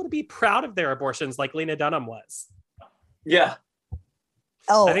want people to be proud of their abortions like Lena Dunham was. Yeah.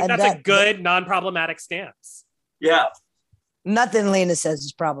 Oh, I think that's a good, non-problematic stance. Yeah. Nothing Lena says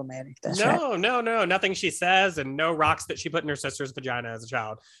is problematic. No. Nothing she says and no rocks that she put in her sister's vagina as a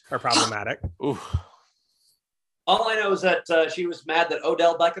child are problematic. Oof. All I know is that she was mad that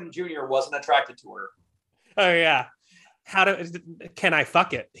Odell Beckham Jr. wasn't attracted to her. Oh, yeah. Can I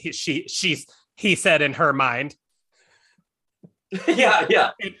fuck it? He said in her mind.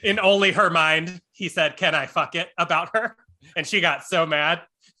 Yeah. In only her mind, he said, "Can I fuck it?" about her, and she got so mad.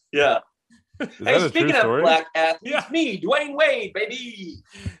 Yeah. Hey, speaking of black athletes, me, Dwayne Wade, baby.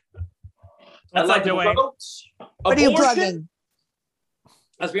 What's up, Dwayne? What are you plugging?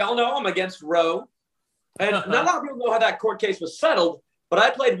 As we all know, I'm against Roe, and not a lot of people know how that court case was settled. But I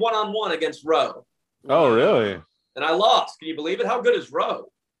played 1-on-1 against Roe. Oh, really? And I lost. Can you believe it? How good is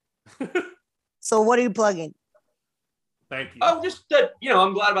Roe? So what are you plugging? Thank you. Oh, just that,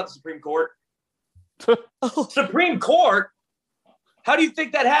 I'm glad about the Supreme Court. Supreme Court? How do you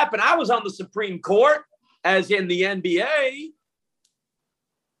think that happened? I was on the Supreme Court, as in the NBA.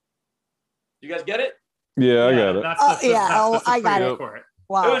 You guys get it? Yeah, I got it. I got it. Court.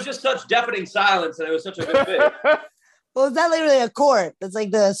 Wow. It was just such deafening silence, and it was such a good fit. Well, it's not literally a court. It's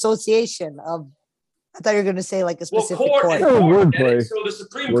like the association of. I thought you were going to say like a specific court. So the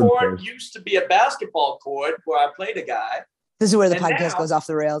Supreme Court used to be a basketball court where I played a guy. This is where the podcast goes off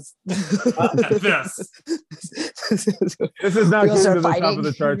the rails. This is not getting to the top of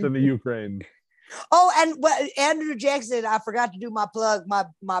the charts in the Ukraine. Oh, and Andrew Jackson, I forgot to do my plug,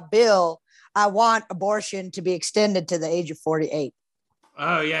 my bill. I want abortion to be extended to the age of 48.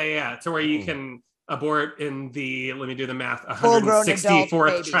 Oh, yeah. So where you can abort in the, let me do the math,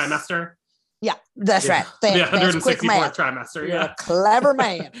 164th trimester. Yeah, that's right. The 164th trimester. You're a clever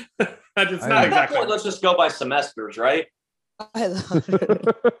man. It's not exactly. Let's just go by semesters, right? Dwayne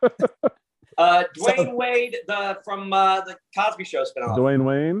Wade, from the Cosby Show spinoff. Dwayne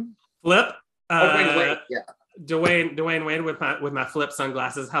Wayne. Flip. Dwayne Wade. Yeah. Dwayne Wade with my flip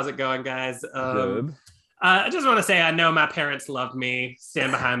sunglasses. How's it going, guys? Good. I just want to say I know my parents love me,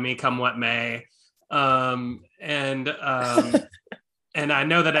 stand behind me, come what may, and I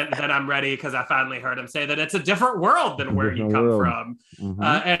know that I'm ready because I finally heard him say that it's a different world than where you come from.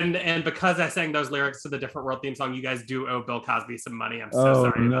 Mm-hmm. And because I sang those lyrics to the Different World theme song, you guys do owe Bill Cosby some money. I'm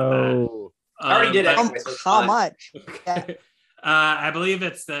so sorry about that. I already did it. How much? Okay. I believe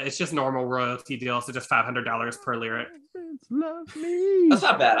it's just normal royalty deal, so just $500 per lyric. Love me. That's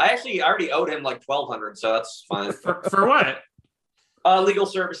not bad. I already owed him like $1,200, so that's fine. For what? Legal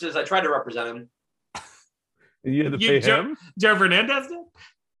services. I tried to represent him. You had to pay him? Joe Fernandez did?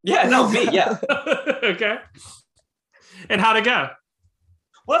 Yeah, no, me, yeah. Okay. And how'd it go?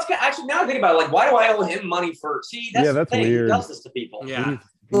 Well, that's actually, now I think about it, like, why do I owe him money for, that's the thing. Weird. He does this to people. Yeah.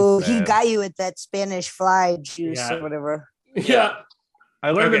 He got you with that Spanish fly juice or whatever. Yeah. I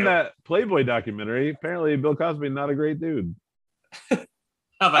learned in that Playboy documentary, apparently Bill Cosby not a great dude.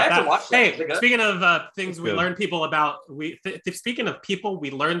 How about that? Hey, that. Speaking of things we learn people about, speaking of people we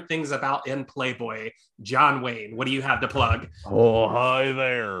learn things about in Playboy, John Wayne, what do you have to plug? Oh, hi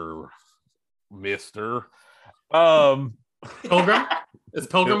there, mister. Pilgrim? Is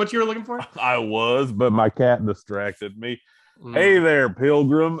Pilgrim what you were looking for? I was, but my cat distracted me. Hey there,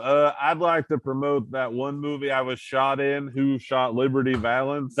 Pilgrim. I'd like to promote that one movie I was shot in, Who Shot Liberty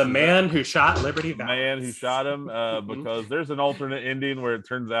Valance. The Man Who Shot Liberty Valance. The man who shot him, because there's an alternate ending where it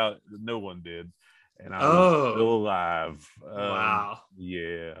turns out no one did. And I was still alive. Wow.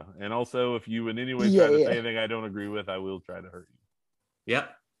 Yeah. And also, if you in any way try to say anything I don't agree with, I will try to hurt you.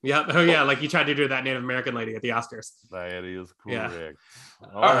 Yep. Oh, yeah. Like you tried to do that Native American lady at the Oscars. That is correct. Yeah.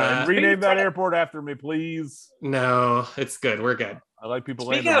 All right. Rename that airport after me, please. No, it's good. We're good. I like people.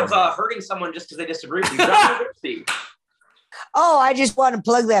 Speaking of hurting someone just because they disagree with you, Oh, I just want to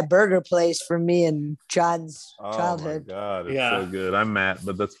plug that burger place for me and John's childhood. Oh my God, it's so good. I'm Matt,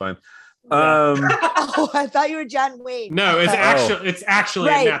 but that's fine. Oh, I thought you were John Wayne. No, it's actually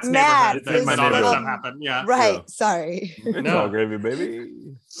right, Matt's neighborhood. That's Might all that stuff happen. Yeah. Right. Sorry. It's all gravy, baby.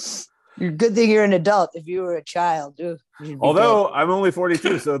 Good thing you're an adult. If you were a child, although dead. I'm only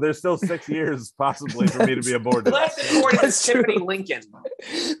 42, so there's still 6 years possibly for me to be aborted. That's according to Tiffany Lincoln.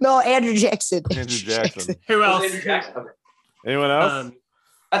 No, Andrew Jackson. Andrew Jackson. Who else? Andrew Jackson. Okay. Anyone else?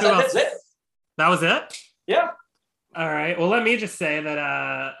 That's it. That was it? Yeah. All right. Well, let me just say that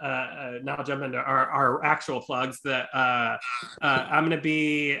now I'll jump into our actual plugs. That I'm gonna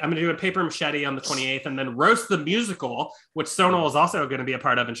do a Paper Machete on the 28th, and then Roast the Musical, which Sonal is also going to be a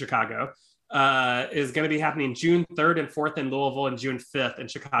part of in Chicago, is going to be happening June 3rd and 4th in Louisville and June 5th in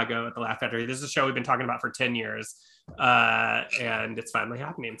Chicago at the Laugh Factory. This is a show we've been talking about for 10 years, and it's finally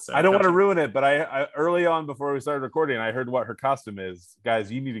happening. So I don't want to ruin it, but I early on before we started recording, I heard what her costume is.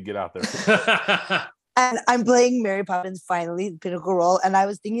 Guys, you need to get out there. And I'm playing Mary Poppins finally, the pinnacle role. And I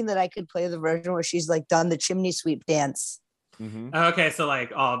was thinking that I could play the version where she's like done the chimney sweep dance. Mm-hmm. Okay, so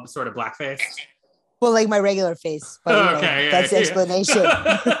like all sort of blackface. Well, like my regular face. But, okay, that's the explanation.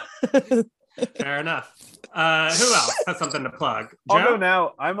 Fair enough. Who else has something to plug? Joe? I'll go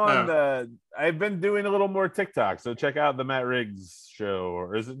now. I'm on I've been doing a little more TikTok, so check out the Matt Riggs show.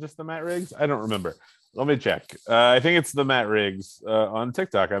 Or is it just the Matt Riggs? I don't remember. Let me check. I think it's the Matt Riggs on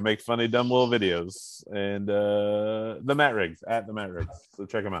TikTok. I make funny, dumb little videos. And the Matt Riggs, at the Matt Riggs. So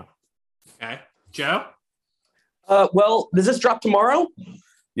check them out. Okay. Joe? Well, does this drop tomorrow?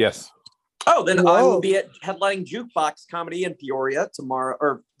 Yes. Oh, then I will be at headlining Jukebox Comedy in Peoria tomorrow,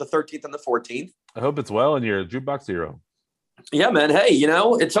 or the 13th and the 14th. I hope it's well and you're a Jukebox hero. Yeah, man. Hey,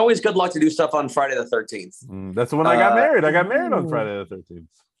 it's always good luck to do stuff on Friday the 13th. That's the one I got married. I got married on Friday the 13th.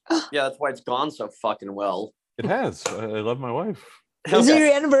 Yeah, that's why it's gone so fucking well. It has. I love my wife. Is it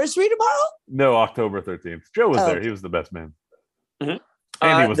your anniversary tomorrow? No, October 13th. Joe was there. He was the best man. Mm-hmm.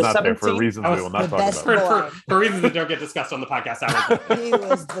 Andy was not there for reasons we will not talk about. For reasons that don't get discussed on the podcast. He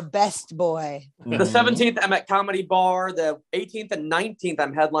was the best boy. The 17th, I'm at Comedy Bar. The 18th and 19th,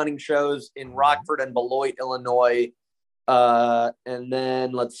 I'm headlining shows in Rockford and Beloit, Illinois. And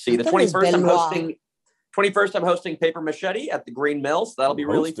then let's see, the 21st, I'm hosting Paper Machete at the Green Mill, so that'll be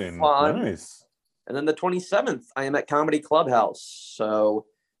really fun. Nice. And then the 27th, I am at Comedy Clubhouse. So,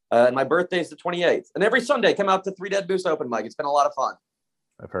 and my birthday is the 28th. And every Sunday, come out to Three Dead Moose Open Mic. It's been a lot of fun.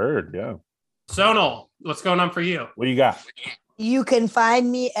 I've heard, yeah. Sonal, what's going on for you? What do you got? You can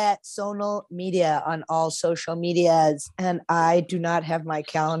find me at Sonal Media on all social medias. And I do not have my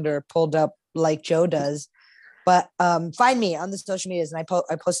calendar pulled up like Joe does. But find me on the social medias, and I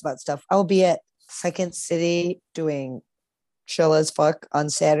post about stuff. I will be at Second City doing Chill as Fuck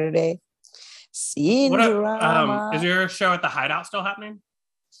on Saturday. Is your show at the Hideout still happening?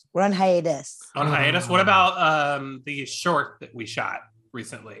 We're on hiatus. On hiatus? What about the short that we shot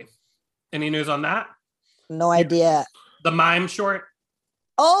recently? Any news on that? No idea. The mime short?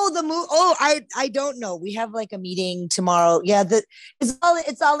 Oh, the movie. Oh, I don't know. We have like a meeting tomorrow. Yeah,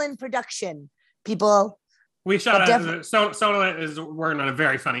 it's all in production. People. We shot Sonal is working on a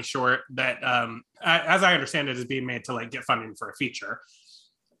very funny short that, as I understand it, is being made to like get funding for a feature.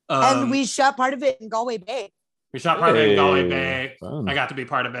 And we shot part of it in Galway Bay. We shot part of it in Galway Bay. Fun. I got to be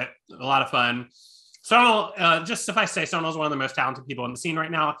part of it. A lot of fun. Sonal, just suffice to say, Sonal is one of the most talented people in the scene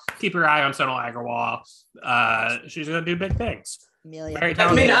right now. Keep your eye on Sonal Agarwal. She's going to do big things. Very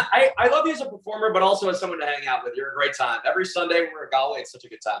talented. I love you as a performer, but also as someone to hang out with. You're a great time. Every Sunday when we're at Galway, it's such a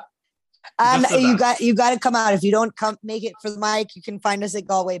good time. And you got to come out. If you don't make it for the mic, you can find us at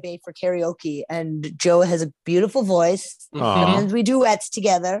Galway Bay for karaoke. And Joe has a beautiful voice, and we duets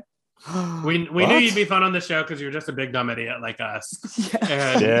together. We knew you'd be fun on the show because you're just a big dumb idiot like us.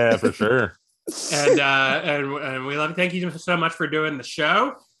 Yeah, for sure. And we love you. Thank you so much for doing the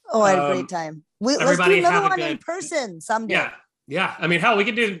show. Oh, I had a great time. Let's do another one in person someday. Yeah. I mean, hell, we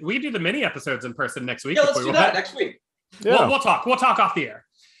could do the mini episodes in person next week. Yeah, let's do that next week. Yeah. We'll talk off the air.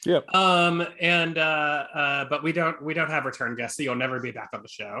 Yep. But we don't have return guests, so you'll never be back on the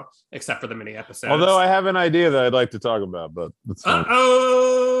show except for the mini episodes. Although I have an idea that I'd like to talk about, but that's fine.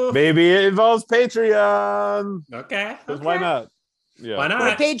 Maybe it involves Patreon. Okay. Because why not? Yeah. Why not?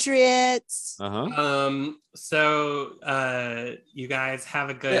 We're Patriots. So you guys have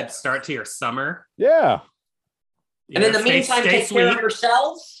a good start to your summer. Yeah. And in the meantime, take care of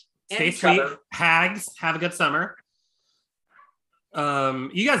yourselves. Stay sweet. Hags, have a good summer.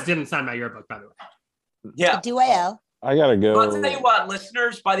 You guys didn't sign my yearbook, by the way. Yeah. I gotta go. I'll tell you what,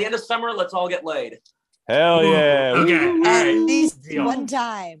 listeners, by the end of summer, let's all get laid. Hell yeah. Okay. At least one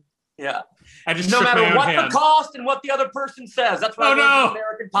time. Yeah. No matter what the cost and what the other person says. That's what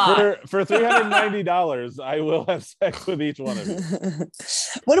American Pie. For $390, I will have sex with each one of you.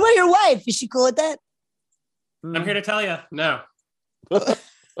 What about your wife? Is she cool with that? I'm here to tell you, no. All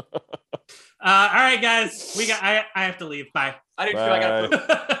right, guys. I have to leave. Bye. I didn't feel I got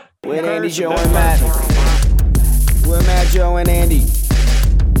to With Andy, Joe, and Matt. With Matt, Joe, and Andy.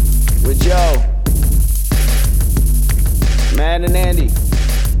 With Joe. Matt and Andy.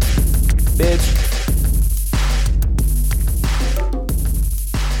 Bitch.